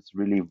is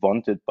really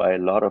wanted by a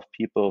lot of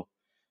people,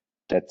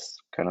 that's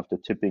kind of the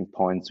tipping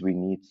points we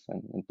need,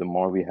 and the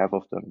more we have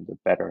of them, the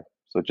better.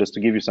 So just to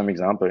give you some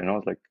example,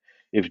 like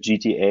if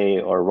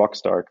GTA or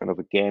Rockstar, kind of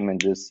a game in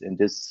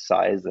this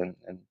size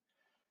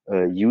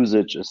and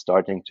usage is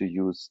starting to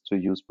use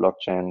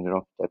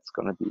blockchain, that's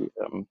going to be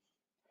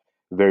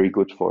very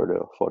good for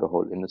the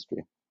whole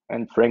industry.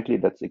 And frankly,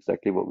 that's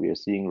exactly what we are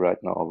seeing right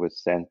now with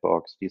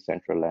Sandbox,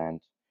 Decentraland,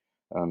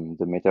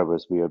 the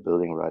metaverse we are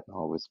building right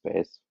now with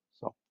Space.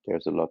 So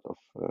there's a lot of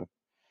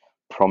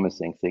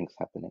promising things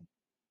happening.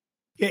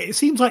 Yeah, it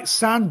seems like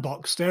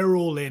Sandbox, they're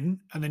all in.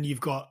 And then you've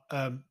got,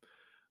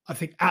 I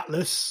think,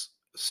 Atlas,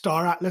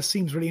 Star Atlas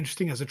seems really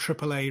interesting as a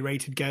AAA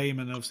rated game.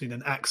 And obviously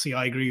then Axie,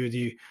 I agree with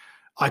you.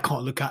 I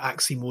can't look at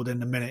Axie more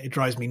than a minute. It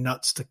drives me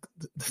nuts.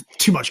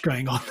 Too much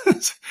going on.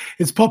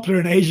 It's popular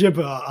in Asia,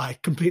 but I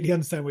completely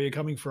understand where you're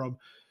coming from.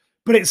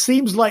 But it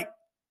seems like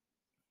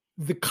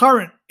the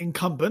current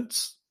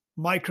incumbents,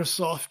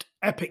 Microsoft,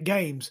 Epic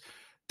Games,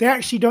 they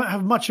actually don't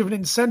have much of an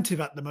incentive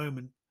at the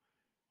moment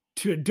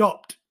to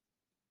adopt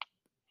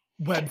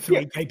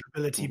Web3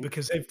 capability,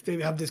 because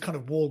they have this kind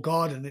of walled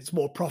garden. It's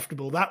more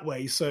profitable that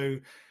way. So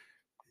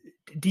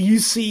do you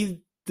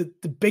see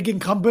the big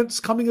incumbents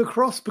coming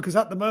across? Because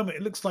at the moment,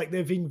 it looks like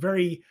they're being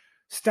very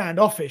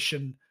standoffish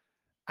and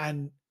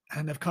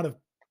have kind of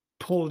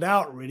pulled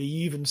out, really.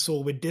 You even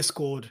saw with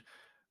Discord,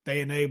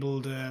 they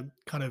enabled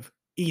kind of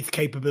ETH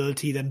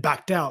capability, then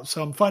backed out.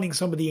 So I'm finding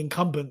some of the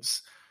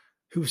incumbents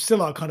who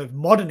still are kind of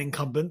modern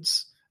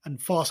incumbents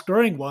and fast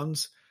growing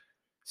ones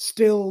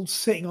still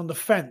sitting on the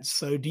fence.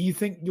 So do you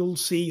think you'll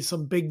see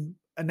some big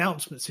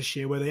announcements this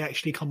year where they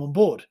actually come on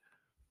board?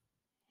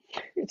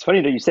 It's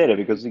funny that you say that,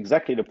 because it's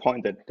exactly the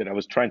point that I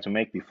was trying to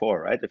make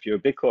before, right? If you're a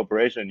big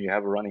corporation, you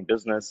have a running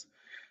business,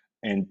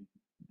 and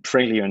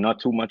frankly, you're not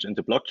too much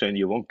into blockchain,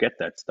 you won't get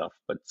that stuff.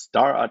 But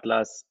Star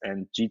Atlas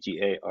and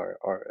GTA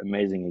are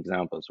amazing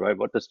examples, right?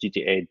 What does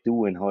GTA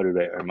do and how do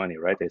they earn money,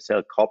 right? They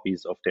sell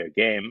copies of their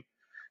game,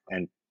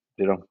 and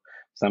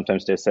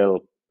sometimes they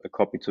sell a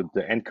copy to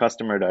the end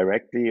customer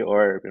directly,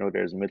 or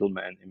there's a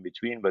middleman in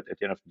between. But at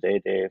the end of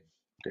the day,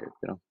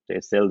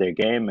 they sell their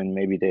game, and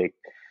maybe they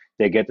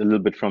get a little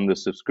bit from the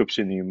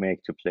subscription you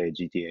make to play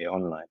GTA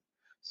Online.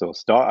 So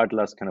Star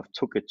Atlas kind of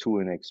took it to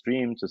an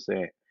extreme to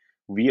say,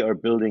 we are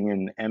building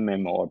an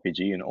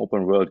MMORPG, an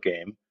open world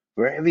game,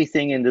 where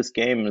everything in this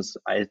game is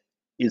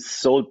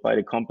sold by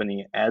the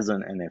company as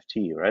an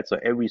NFT, right? So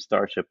every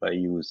starship I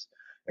use,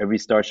 every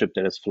starship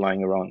that is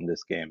flying around in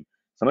this game,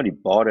 somebody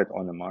bought it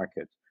on the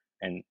market.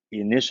 And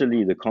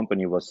initially, the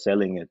company was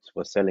selling it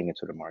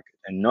to the market.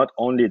 And not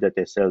only that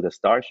they sell the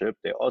starship,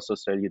 they also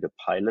sell you the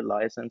pilot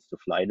license to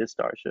fly the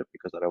starship,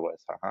 because otherwise,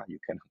 you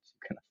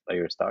cannot fly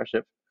your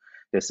starship.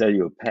 They sell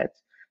you a pet.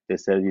 They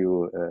sell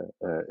you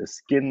a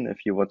skin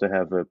if you want to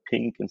have a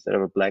pink instead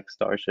of a black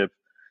starship.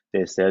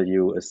 They sell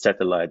you a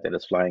satellite that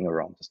is flying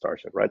around the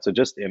starship, right? So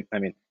just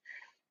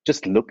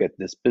look at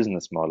this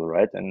business model,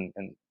 right? And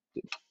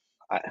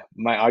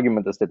my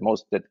argument is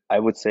that I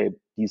would say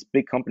these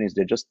big companies,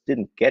 they just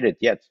didn't get it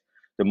yet.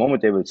 The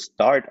moment they will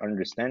start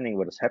understanding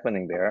what is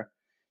happening there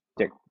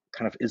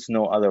kind of is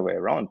no other way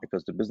around,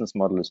 because the business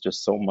model is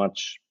just so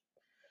much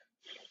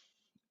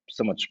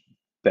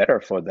better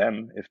for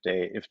them if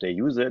they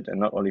use it, and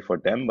not only for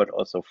them but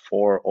also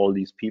for all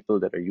these people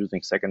that are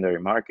using secondary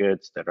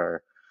markets, that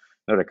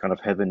kind of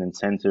have an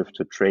incentive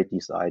to trade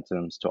these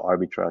items, to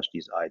arbitrage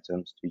these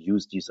items, to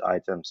use these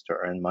items to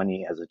earn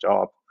money as a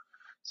job.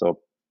 So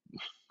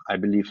I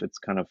believe it's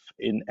kind of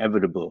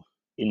inevitable.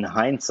 In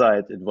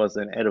hindsight, it was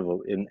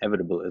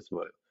inevitable as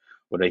well.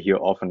 What I hear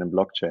often in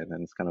blockchain,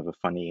 and it's kind of a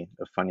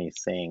funny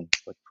saying,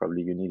 but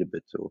probably you need a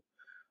bit to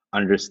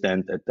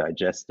understand and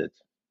digest it,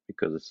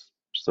 because it's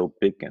so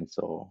big and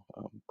so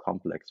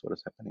complex what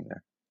is happening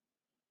there.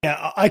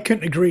 Yeah, I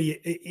couldn't agree.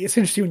 It's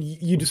interesting when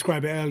you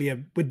describe it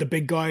earlier with the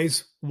big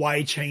guys,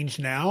 why change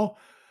now?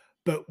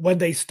 But when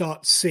they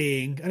start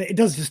seeing, and it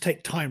does just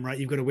take time, right?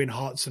 You've got to win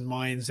hearts and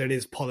minds. There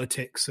is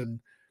politics and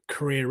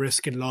career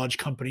risk in large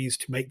companies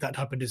to make that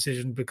type of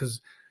decision,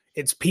 because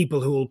it's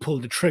people who will pull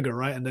the trigger,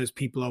 right? And those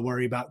people are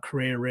worried about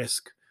career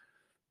risk.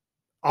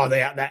 Are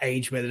they at that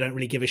age where they don't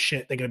really give a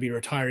shit? They're going to be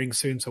retiring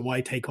soon, so why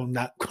take on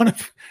that kind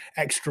of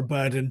extra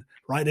burden,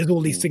 right? There's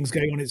all these things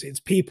going on. It's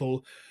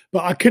people.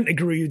 But I couldn't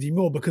agree with you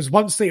more, because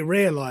once they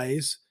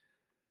realize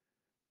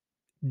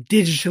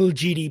digital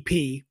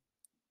GDP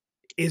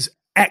is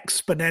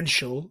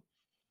exponential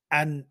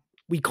and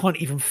we can't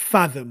even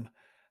fathom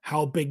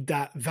how big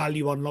that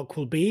value unlock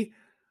will be,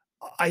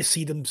 I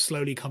see them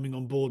slowly coming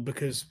on board,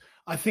 because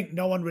I think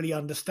no one really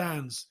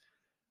understands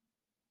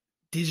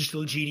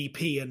digital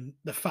GDP and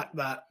the fact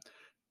that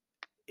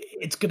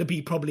it's going to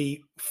be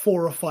probably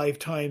 4 or 5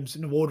 times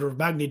in the order of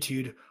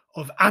magnitude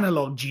of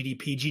analog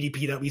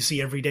GDP that we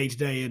see every day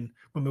today and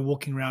when we're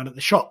walking around at the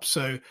shop.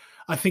 So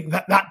I think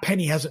that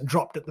penny hasn't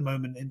dropped at the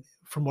moment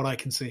from what I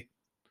can see.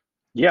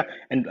 Yeah,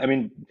 and I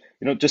mean,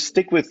 just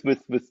stick with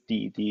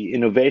the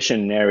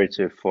innovation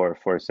narrative for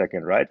a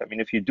second, right? I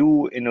mean, if you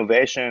do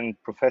innovation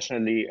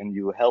professionally and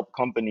you help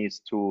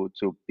companies to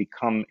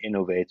become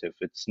innovative,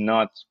 it's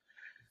not,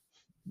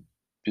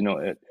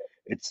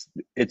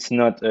 it's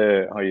not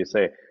how you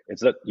say,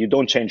 it's not, you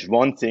don't change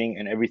one thing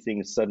and everything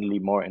is suddenly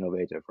more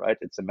innovative, right?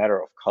 It's a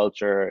matter of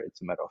culture,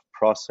 it's a matter of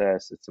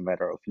process, it's a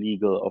matter of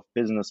legal, of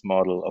business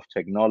model, of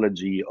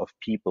technology, of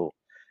people.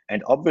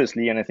 And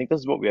obviously, and I think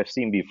this is what we have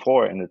seen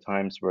before in the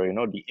times where,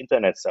 the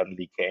internet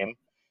suddenly came,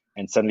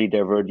 and suddenly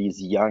there were these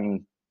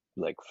young,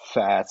 like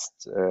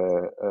fast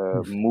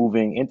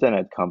moving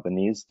internet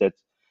companies that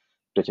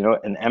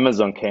and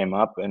Amazon came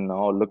up, and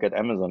now look at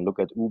Amazon, look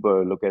at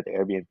Uber, look at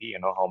Airbnb,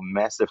 how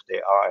massive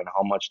they are and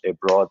how much they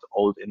brought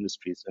old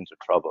industries into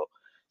trouble.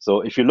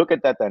 So if you look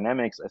at that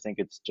dynamics, I think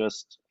it's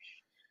just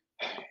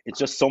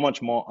so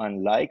much more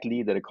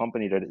unlikely that a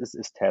company that is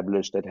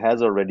established, that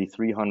has already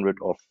 300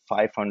 or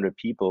 500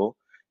 people,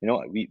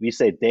 we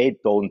say they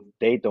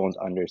don't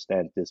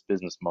understand this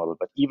business model.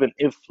 But even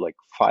if like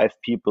 5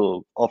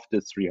 people of the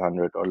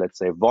 300, or let's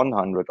say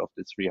 100 of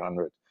the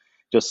 300,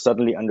 just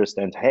suddenly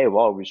understand, hey,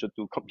 wow, we should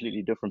do a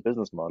completely different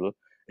business model,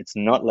 it's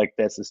not like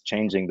this is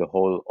changing the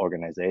whole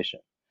organization.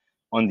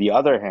 On the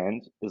other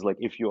hand, is like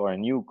if you are a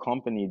new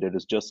company that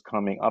is just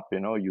coming up,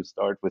 you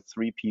start with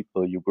 3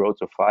 people, you grow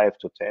to 5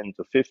 to 10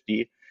 to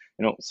 50,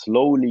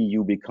 slowly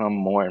you become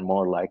more and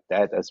more like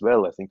that as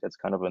well. I think that's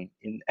kind of an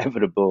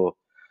inevitable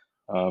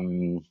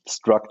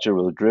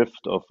structural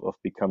drift of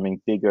becoming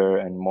bigger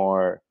and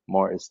more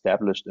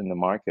established in the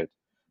market,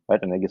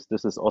 right? And I guess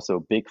this is also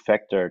a big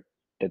factor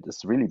that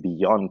is really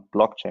beyond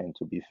blockchain,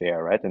 to be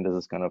fair, right? And this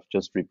is kind of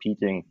just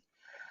repeating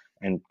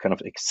and kind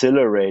of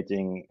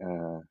accelerating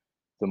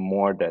the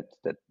more that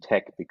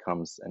tech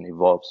becomes and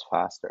evolves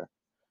faster.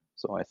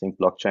 So I think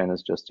blockchain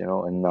is just,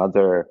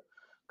 another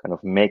kind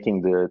of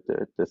making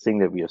the thing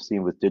that we have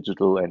seen with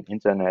digital and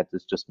internet,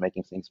 is just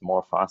making things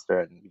more faster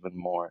and even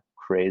more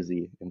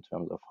crazy in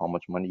terms of how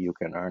much money you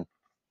can earn.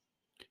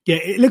 Yeah,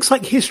 it looks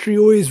like history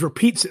always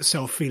repeats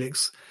itself,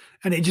 Felix,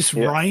 and it just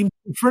rhymes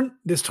different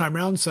this time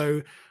around.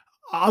 So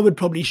I would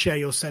probably share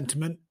your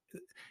sentiment.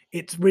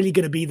 It's really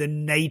going to be the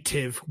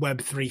native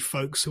Web3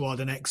 folks who are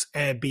the next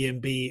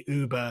Airbnb,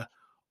 Uber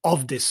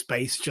of this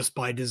space, just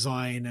by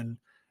design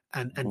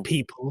and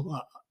people.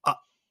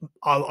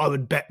 I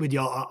would bet with you,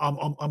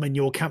 I'm in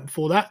your camp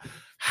for that.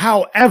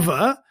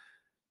 However,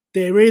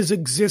 there is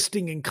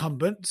existing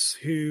incumbents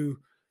who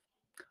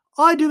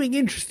are doing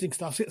interesting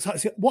stuff.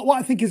 So what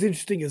I think is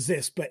interesting is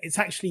this, but it's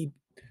actually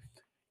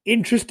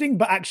interesting,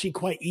 but actually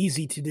quite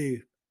easy to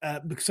do.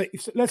 Because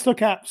let's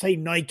look at, say,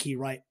 Nike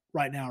right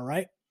now,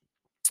 right?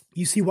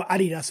 You see what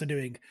Adidas are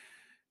doing.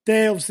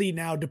 They're obviously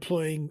now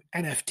deploying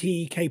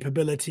NFT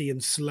capability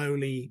and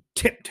slowly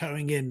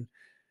tiptoeing into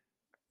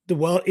the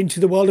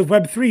world of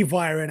Web3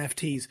 via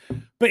NFTs.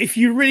 But if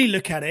you really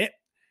look at it,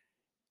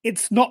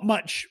 it's not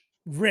much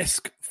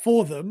risk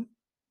for them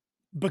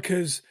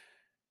because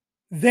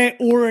they're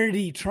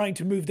already trying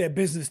to move their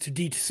business to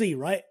D2C,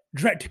 right?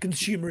 Direct to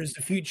consumer is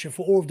the future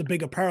for all of the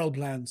big apparel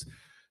brands.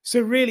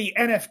 So really,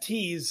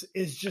 NFTs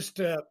is just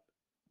a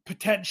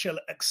potential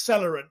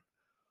accelerant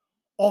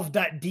of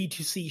that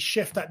D2C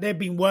shift that they've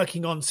been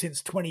working on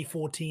since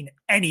 2014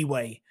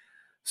 anyway.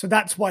 So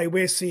that's why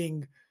we're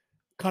seeing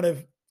kind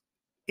of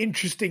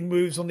interesting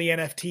moves on the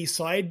NFT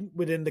side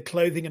within the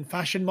clothing and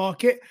fashion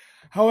market.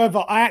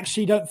 However, I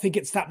actually don't think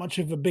it's that much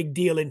of a big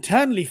deal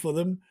internally for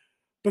them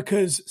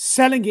because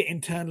selling it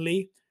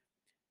internally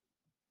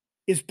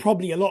is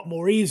probably a lot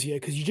more easier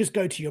because you just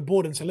go to your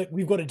board and say, look,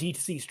 we've got a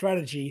D2C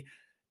strategy.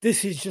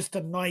 This is just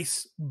a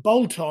nice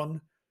bolt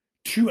on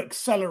to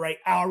accelerate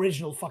our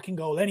original fucking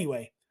goal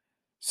anyway.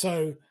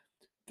 So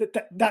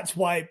that's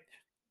why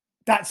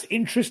that's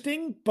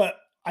interesting, but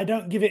I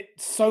don't give it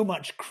so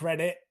much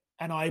credit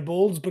and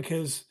eyeballs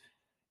because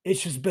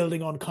it's just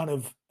building on kind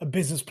of a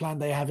business plan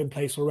they have in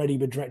place already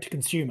with direct to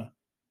consumer.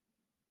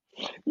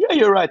 Yeah,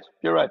 you're right.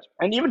 You're right.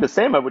 And even the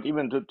same, I would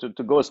even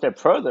to go a step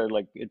further,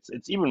 like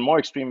it's even more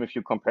extreme if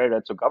you compare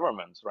that to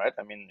governments, right?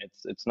 I mean,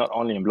 it's not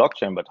only in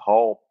blockchain, but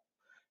how,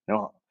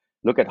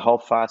 look at how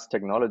fast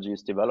technology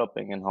is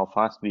developing and how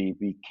fast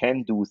we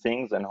can do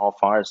things and how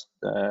fast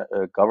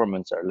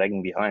governments are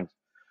lagging behind.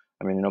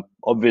 I mean,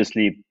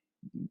 obviously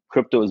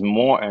crypto is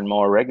more and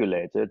more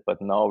regulated,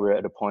 but now we're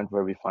at a point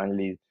where we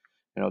finally,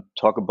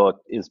 talk about,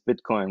 is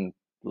Bitcoin,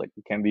 like,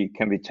 can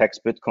we tax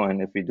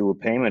Bitcoin if we do a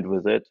payment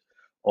with it,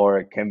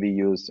 or can we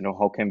use,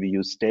 how can we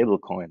use stable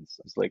coins?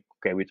 It's like,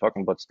 okay, we're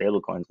talking about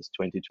stable coins. It's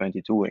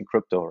 2022 in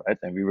crypto, right?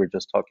 And we were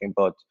just talking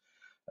about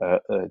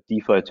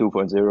DeFi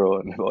 2.0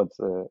 and about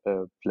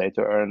play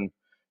to earn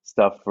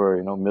stuff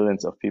where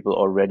millions of people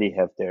already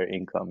have their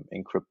income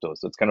in crypto.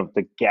 So it's kind of,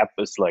 the gap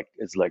is like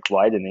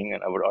widening,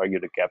 and I would argue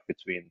the gap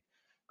between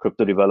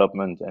crypto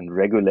development and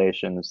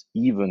regulation is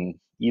even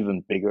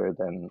bigger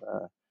than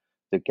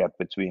the gap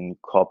between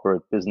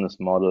corporate business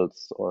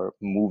models or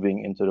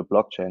moving into the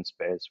blockchain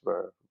space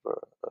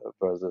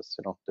versus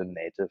the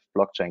native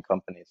blockchain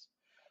companies.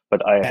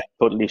 But I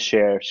totally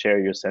share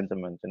your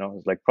sentiment.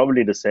 It's like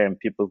probably the same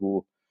people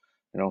who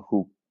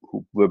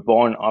were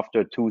born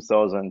after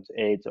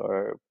 2008,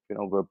 or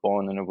were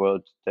born in a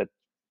world that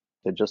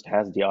just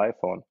has the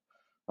iPhone,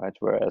 right?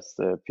 Whereas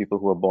the people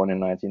who were born in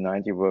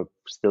 1990 were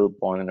still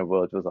born in a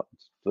world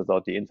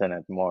without the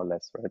internet, more or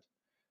less, right?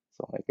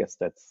 So I guess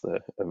that's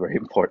a very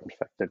important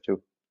factor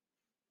too.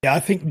 Yeah, I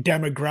think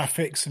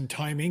demographics and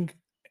timing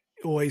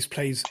always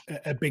plays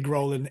a big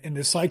role in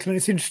this cycle. And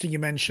it's interesting you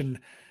mentioned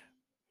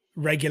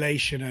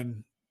regulation,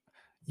 and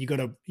you got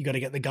to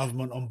get the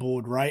government on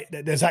board, right?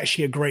 There's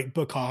actually a great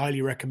book, I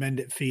highly recommend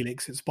it,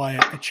 Felix. It's by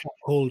a chap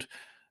called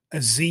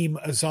Azim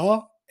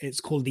Azar.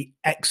 It's called The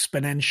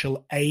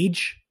Exponential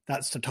Age.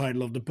 That's the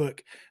title of the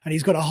book, and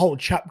he's got a whole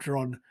chapter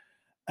on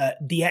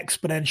the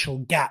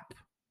exponential gap,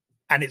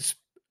 and it's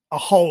a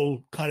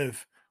whole kind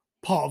of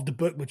part of the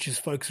book which is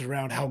focused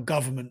around how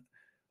government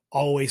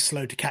are always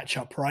slow to catch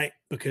up, right?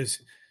 Because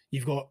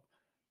you've got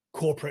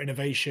corporate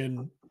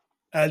innovation,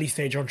 early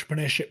stage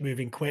entrepreneurship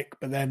moving quick,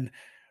 but then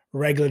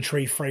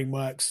regulatory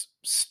frameworks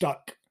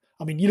stuck.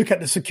 I mean, you look at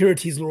the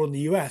securities law in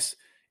the US,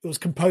 it was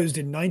composed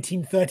in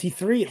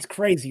 1933. It's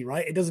crazy,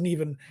 right? It doesn't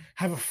even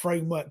have a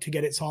framework to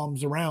get its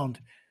arms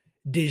around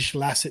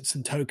digital assets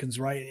and tokens,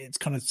 right? It's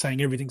kind of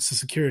saying everything's a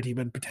security,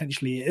 but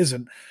potentially it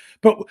isn't.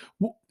 But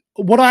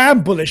what I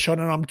am bullish on,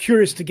 and I'm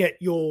curious to get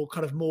your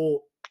kind of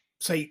more,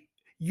 say,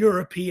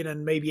 European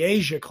and maybe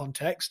Asia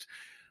context.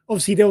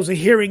 Obviously, there was a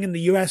hearing in the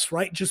US,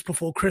 right, just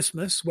before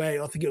Christmas,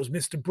 where I think it was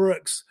Mr.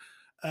 Brooks,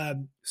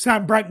 Sam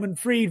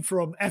Bankman-Fried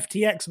from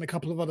FTX, and a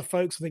couple of other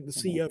folks, I think the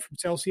CEO from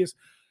Celsius.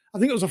 I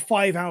think it was a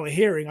 5-hour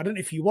hearing. I don't know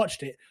if you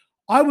watched it.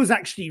 I was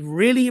actually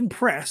really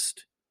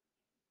impressed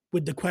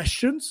with the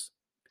questions.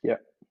 Yeah.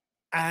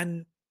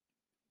 And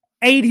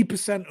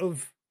 80%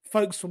 of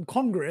folks from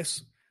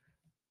Congress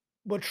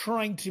were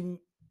trying to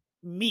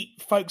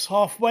meet folks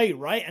halfway,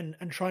 right? And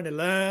trying to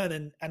learn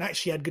and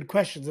actually had good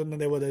questions. And then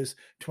there were those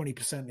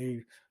 20%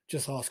 who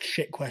just ask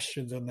shit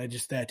questions and they're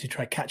just there to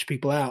try to catch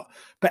people out.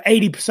 But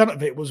 80%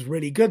 of it was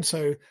really good.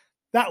 So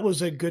that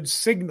was a good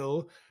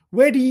signal.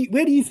 Where do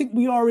you think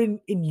we are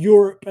in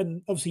Europe,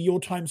 and obviously your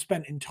time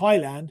spent in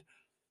Thailand,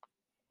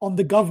 on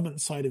the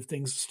government side of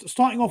things?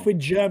 Starting off with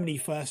Germany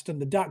first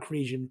and the DACH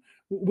region,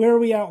 where are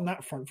we out on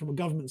that front from a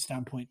government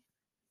standpoint?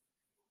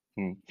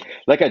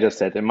 Like I just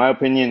said, in my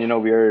opinion,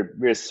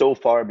 we're so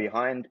far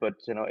behind, but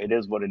it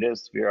is what it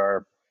is.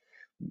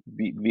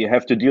 We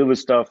have to deal with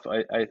stuff.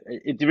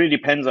 It really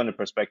depends on the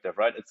perspective,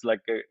 right? It's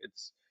like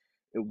it's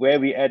where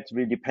we at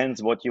really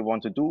depends what you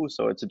want to do.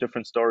 So it's a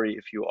different story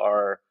if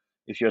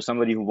you're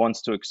somebody who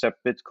wants to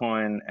accept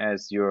Bitcoin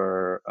as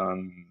your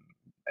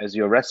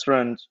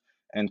restaurant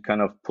and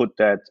kind of put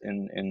that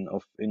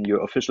in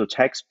your official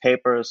tax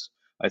papers.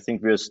 I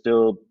think we're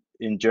still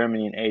in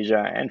Germany and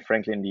Asia and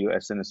frankly in the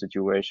US in a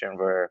situation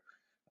where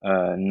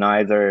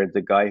neither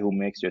the guy who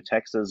makes your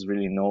taxes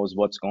really knows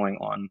what's going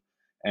on,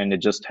 and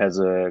it just has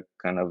a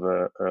kind of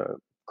a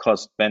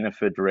cost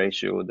benefit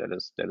ratio that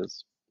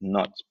is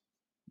not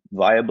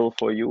viable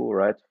for you,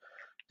 right?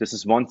 This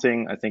is one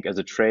thing. I think as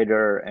a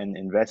trader and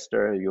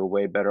investor, you're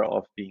way better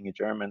off being a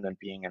German than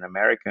being an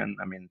American.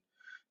 I mean,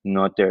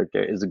 not there.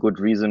 There is a good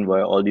reason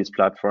why all these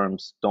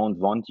platforms don't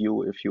want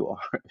you if you are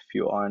if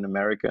you are an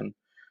American,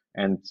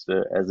 and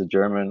as a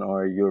German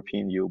or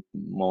European, you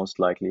most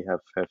likely have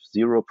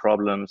zero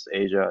problems.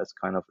 Asia is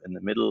kind of in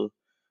the middle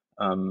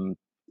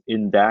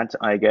in that,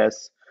 I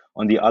guess.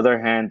 On the other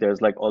hand,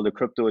 there's like all the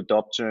crypto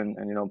adoption,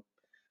 and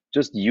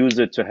just use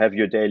it to have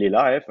your daily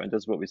life. And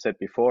that's what we said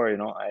before.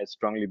 I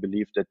strongly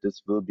believe that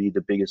this will be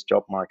the biggest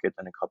job market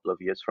in a couple of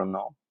years from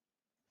now,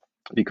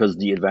 because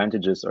the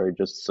advantages are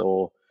just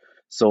so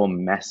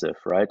massive,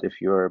 right?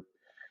 If you're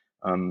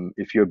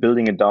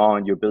building a DAO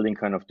and you're building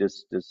kind of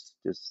this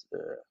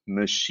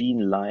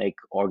machine-like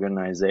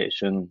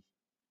organization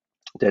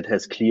that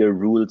has clear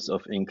rules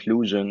of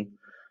inclusion,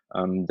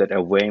 that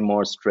are way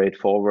more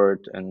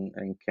straightforward and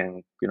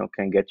can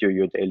get you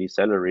your daily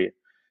salary,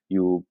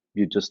 you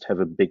just have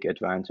a big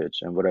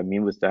advantage. And what I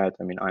mean with that,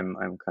 I mean I'm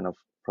kind of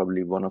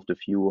probably one of the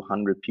few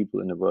 100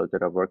 people in the world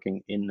that are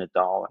working in a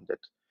DAO and that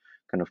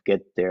kind of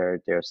get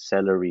their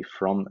salary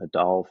from a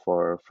DAO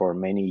for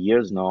many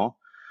years now.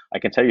 I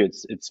can tell you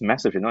it's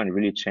massive, and it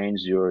really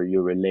changed your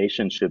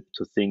relationship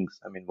to things.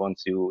 I mean,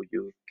 once you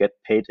get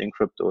paid in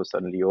crypto,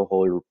 suddenly your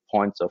whole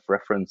points of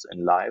reference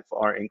in life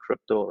are in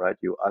crypto, right?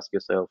 You ask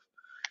yourself,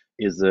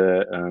 is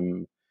a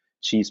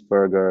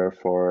cheeseburger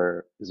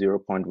for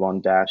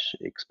 0.1 Dash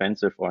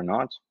expensive or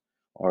not?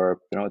 Or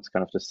it's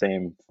kind of the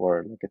same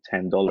for like a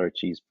 $10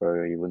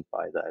 cheeseburger. You wouldn't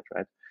buy that,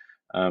 right?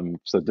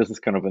 So this is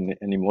kind of an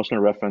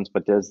emotional reference,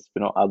 but there's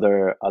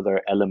other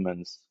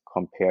elements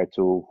compared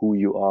to who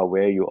you are,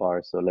 where you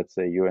are. So let's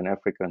say you're an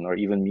African, or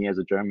even me as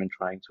a German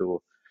trying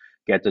to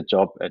get a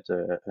job at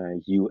a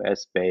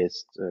US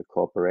based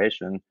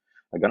corporation.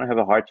 I'm gonna have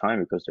a hard time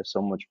because there's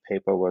so much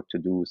paperwork to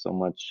do, so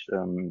much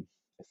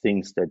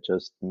things that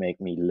just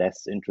make me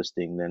less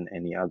interesting than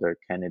any other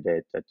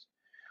candidate that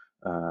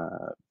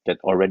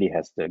already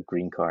has the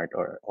green card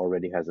or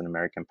already has an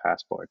American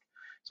passport.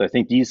 So I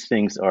think these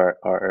things are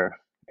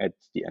at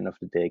the end of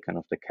the day kind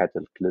of the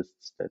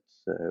catalysts that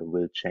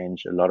will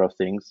change a lot of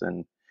things.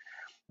 And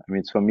I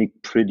mean, it's for me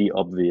pretty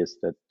obvious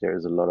that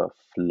there's a lot of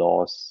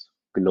flaws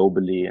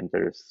globally, and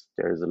there's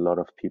a lot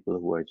of people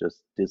who are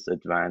just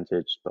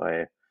disadvantaged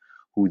by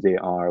who they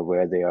are,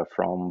 where they are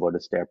from, what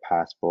is their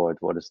passport,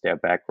 what is their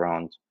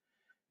background.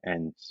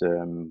 And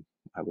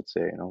I would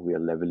say, we are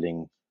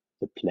leveling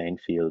the playing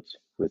field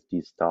with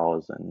these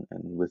DAOs and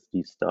with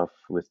these stuff,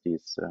 with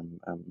these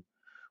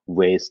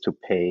ways to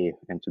pay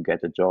and to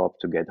get a job,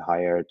 to get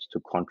hired, to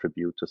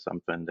contribute to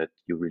something that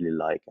you really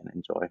like and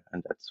enjoy.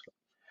 And that's,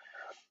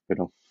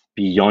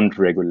 beyond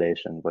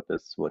regulation, what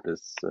is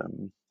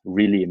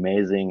really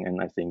amazing. And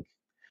I think,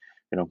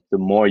 the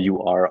more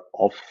you are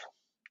off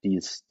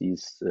these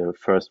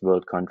first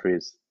world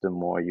countries, the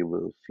more you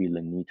will feel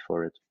a need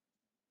for it.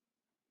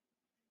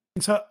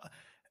 So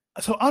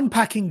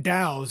unpacking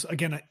DAOs,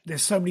 again,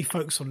 there's so many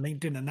folks on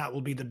LinkedIn, and that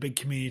will be the big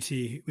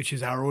community, which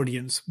is our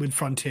audience with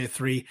Frontier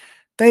 3.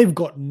 They've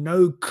got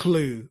no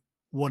clue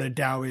what a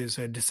DAO is,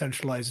 a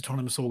decentralized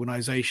autonomous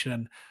organization,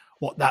 and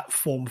what that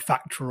form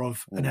factor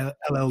of an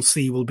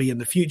LLC will be in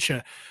the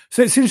future.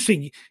 So it's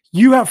interesting.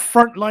 You have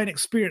frontline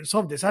experience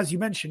of this. As you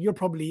mentioned, you're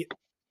probably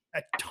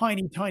a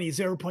tiny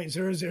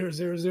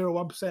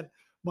 0.00001%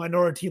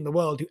 minority in the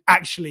world who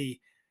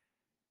actually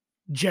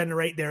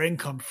generate their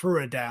income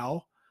through a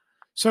DAO.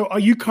 So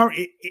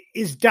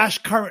is Dash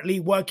currently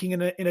working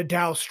in a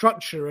DAO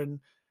structure? And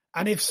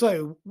if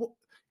so,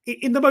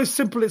 in the most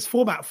simplest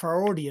format for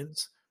our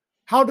audience,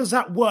 how does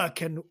that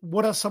work and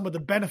what are some of the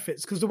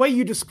benefits? Because the way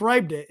you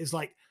described it is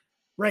like,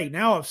 Ray,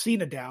 now I've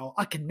seen a DAO,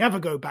 I can never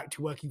go back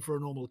to working for a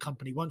normal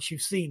company. Once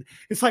you've seen,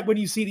 it's like when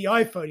you see the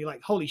iPhone, you're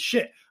like, holy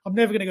shit, I'm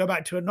never going to go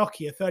back to a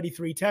Nokia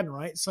 3310,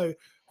 right? So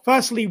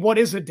firstly, what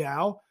is a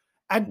DAO?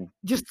 And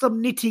just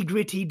some nitty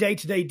gritty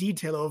day-to-day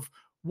detail of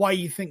why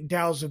you think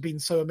DAOs have been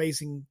so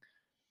amazing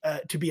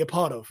to be a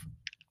part of.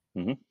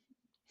 Mm-hmm.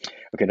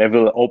 Okay, that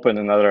will open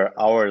another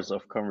hours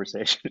of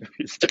conversation if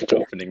we start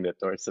opening that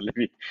door. So let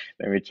me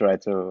try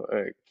to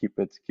keep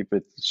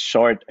it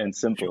short and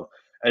simple.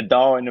 A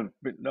DAO,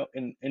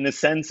 in a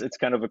sense, it's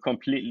kind of a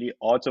completely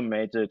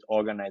automated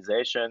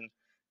organization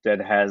that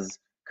has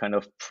kind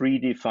of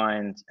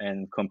predefined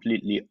and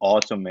completely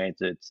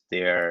automated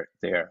their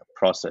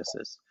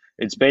processes.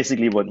 It's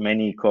basically what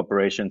many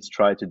corporations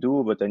try to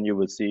do, but then you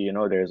will see,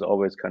 there's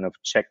always kind of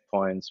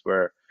checkpoints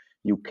where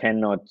you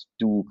cannot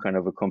do kind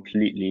of a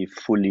completely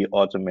fully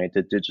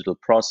automated digital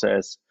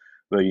process,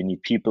 where you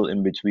need people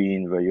in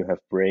between, where you have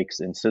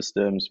breaks in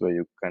systems, where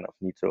you kind of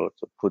need to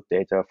put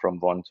data from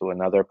one to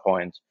another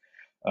point,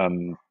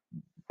 and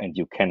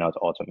you cannot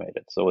automate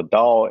it. So a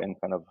DAO, in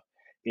kind of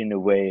in a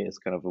way is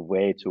kind of a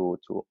way to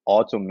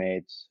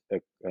automate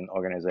an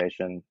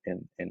organization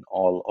in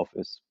all of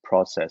its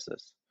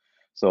processes.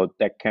 So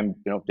that can,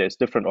 there's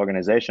different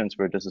organizations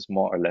where this is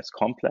more or less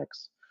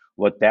complex.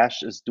 What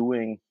Dash is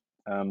doing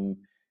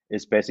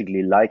is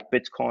basically like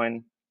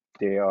Bitcoin.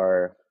 They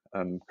are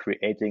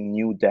creating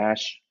new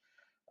Dash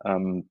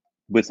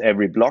with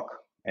every block,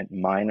 and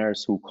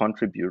miners who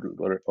contribute,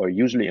 or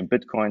usually in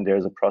Bitcoin,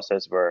 there's a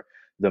process where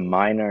the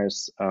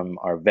miners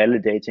are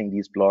validating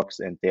these blocks,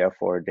 and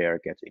therefore they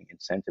are getting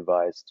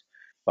incentivized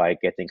by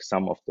getting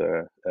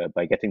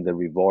by getting the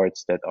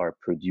rewards that are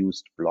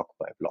produced block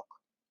by block.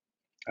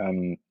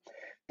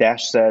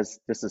 Dash says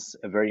this is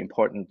a very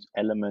important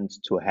element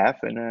to have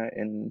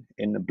in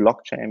a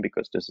blockchain,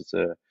 because this is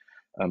a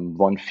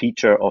one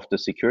feature of the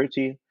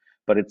security.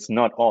 But it's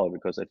not all,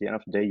 because at the end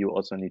of the day, you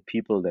also need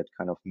people that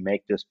kind of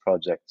make this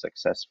project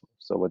successful.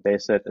 So what they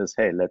said is,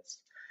 hey, let's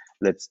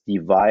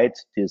divide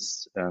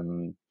these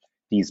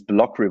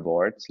block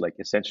rewards, like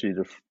essentially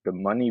the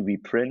money we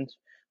print.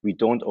 We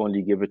don't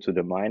only give it to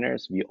the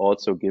miners, we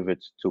also give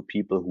it to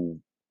people who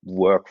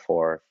work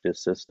for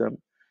this system.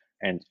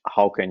 And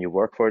how can you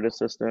work for the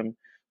system?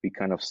 We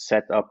kind of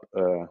set up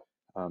a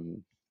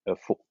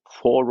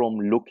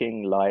forum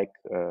looking like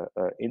an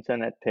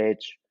internet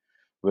page,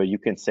 where you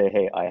can say,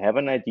 hey, I have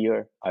an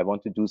idea. I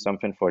want to do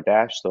something for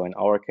Dash. So in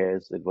our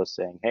case, it was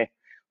saying, hey,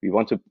 we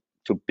want to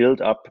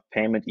build up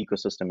payment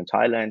ecosystem in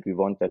Thailand. We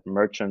want that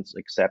merchants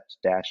accept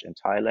Dash in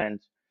Thailand.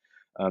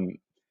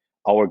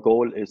 Our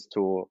goal is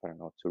to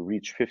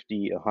reach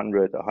 50,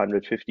 100,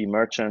 150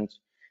 merchants.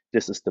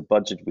 This is the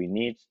budget we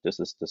need. This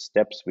is the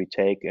steps we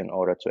take in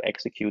order to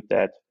execute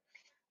that.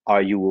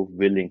 Are you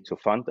willing to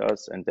fund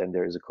us? And then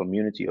there is a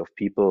community of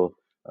people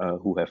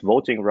who have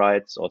voting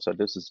rights. Also,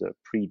 this is a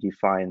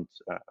predefined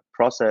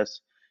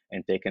process,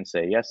 and they can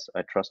say, yes,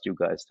 I trust you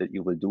guys that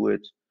you will do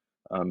it.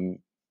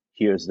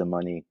 Here's the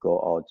money, go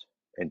out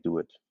and do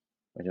it.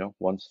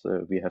 Once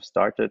we have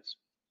started,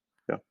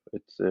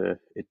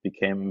 it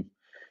became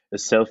a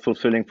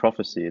self-fulfilling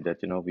prophecy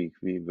that,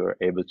 we were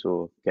able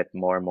to get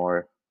more and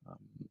more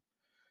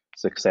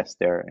success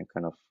there, and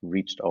kind of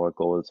reached our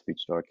goals,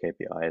 reached our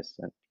KPIs,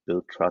 and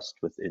build trust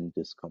within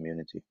this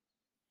community.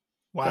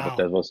 Wow. I hope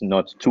that was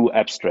not too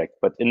abstract,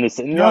 but in a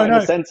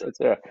sense, it's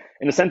a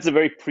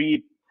very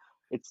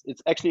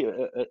it's actually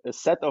a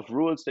set of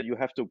rules that you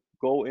have to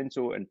go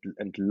into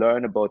and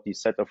learn about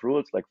these set of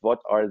rules. Like, what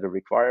are the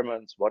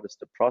requirements? What is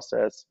the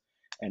process?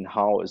 And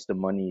how is the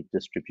money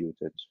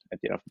distributed?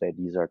 At the end of the day,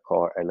 these are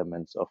core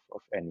elements of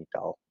any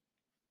DAO.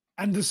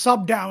 And the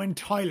sub DAO in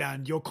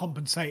Thailand, you're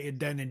compensated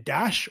then in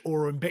Dash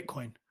or in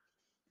Bitcoin?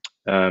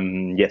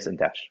 Yes, in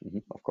Dash,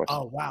 of course.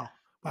 Oh, wow.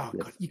 Wow.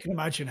 Yes. You can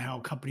imagine how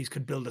companies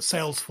could build a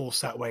sales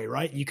force that way,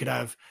 right? You could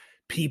have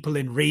people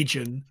in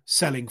region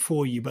selling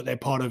for you, but they're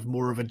part of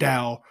more of a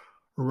DAO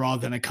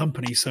rather than a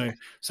company. So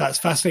that's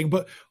fascinating.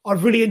 But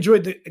I've really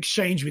enjoyed the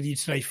exchange with you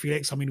today,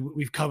 Felix. I mean,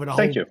 we've covered a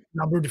whole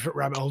number of different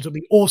rabbit holes. It'll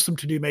be awesome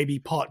to do maybe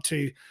part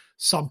 2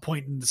 some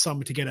point in the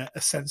summer to get a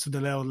sense of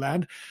the lay of the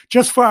land.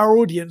 Just for our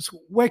audience,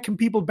 where can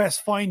people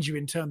best find you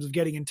in terms of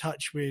getting in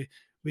touch with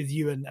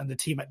you and the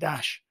team at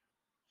Dash?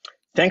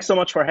 Thanks so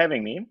much for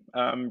having me.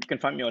 You can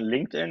find me on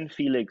LinkedIn,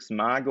 Felix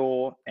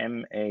Mago,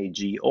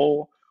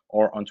 Mago,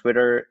 or on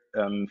Twitter,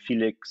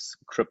 Felix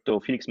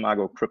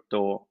Mago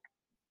Crypto.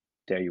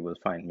 There you will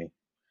find me.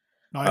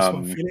 Nice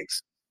one,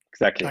 Felix.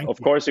 Exactly.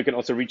 Of course, you can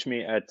also reach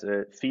me at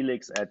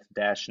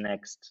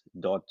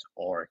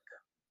felix@dashnext.org.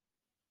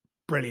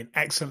 Brilliant.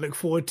 Excellent. Look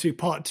forward to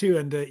part 2,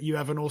 and you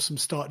have an awesome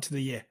start to the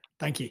year.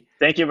 Thank you.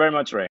 Thank you very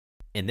much, Ray.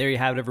 And there you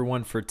have it,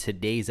 everyone, for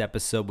today's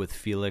episode with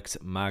Felix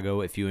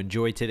Mago. If you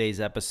enjoyed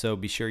today's episode,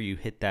 be sure you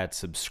hit that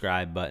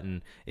subscribe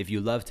button. If you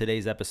love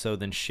today's episode,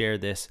 then share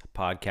this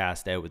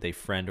podcast out with a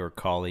friend or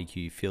colleague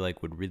who you feel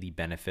like would really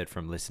benefit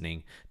from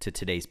listening to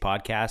today's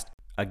podcast.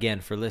 Again,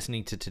 for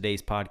listening to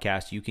today's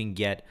podcast, you can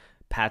get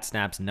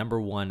PatSnap's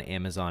 #1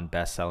 Amazon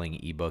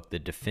best-selling ebook, The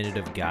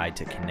Definitive Guide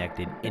to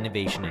Connected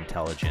Innovation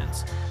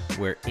Intelligence,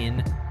 where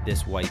in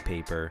this white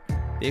paper,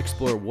 they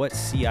explore what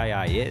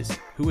CII is,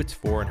 who it's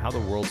for, and how the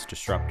world's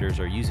disruptors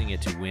are using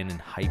it to win in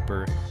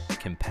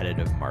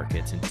hyper-competitive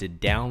markets. And to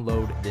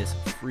download this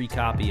free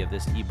copy of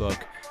this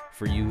ebook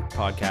for you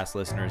podcast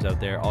listeners out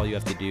there, all you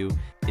have to do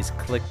is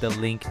click the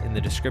link in the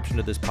description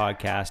of this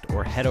podcast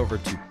or head over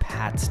to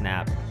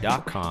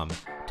patsnap.com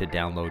to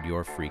download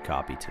your free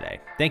copy today.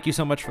 Thank you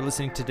so much for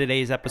listening to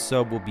today's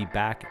episode. We'll be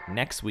back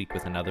next week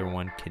with another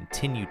one.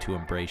 Continue to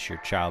embrace your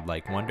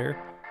childlike wonder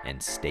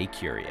and stay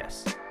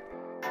curious.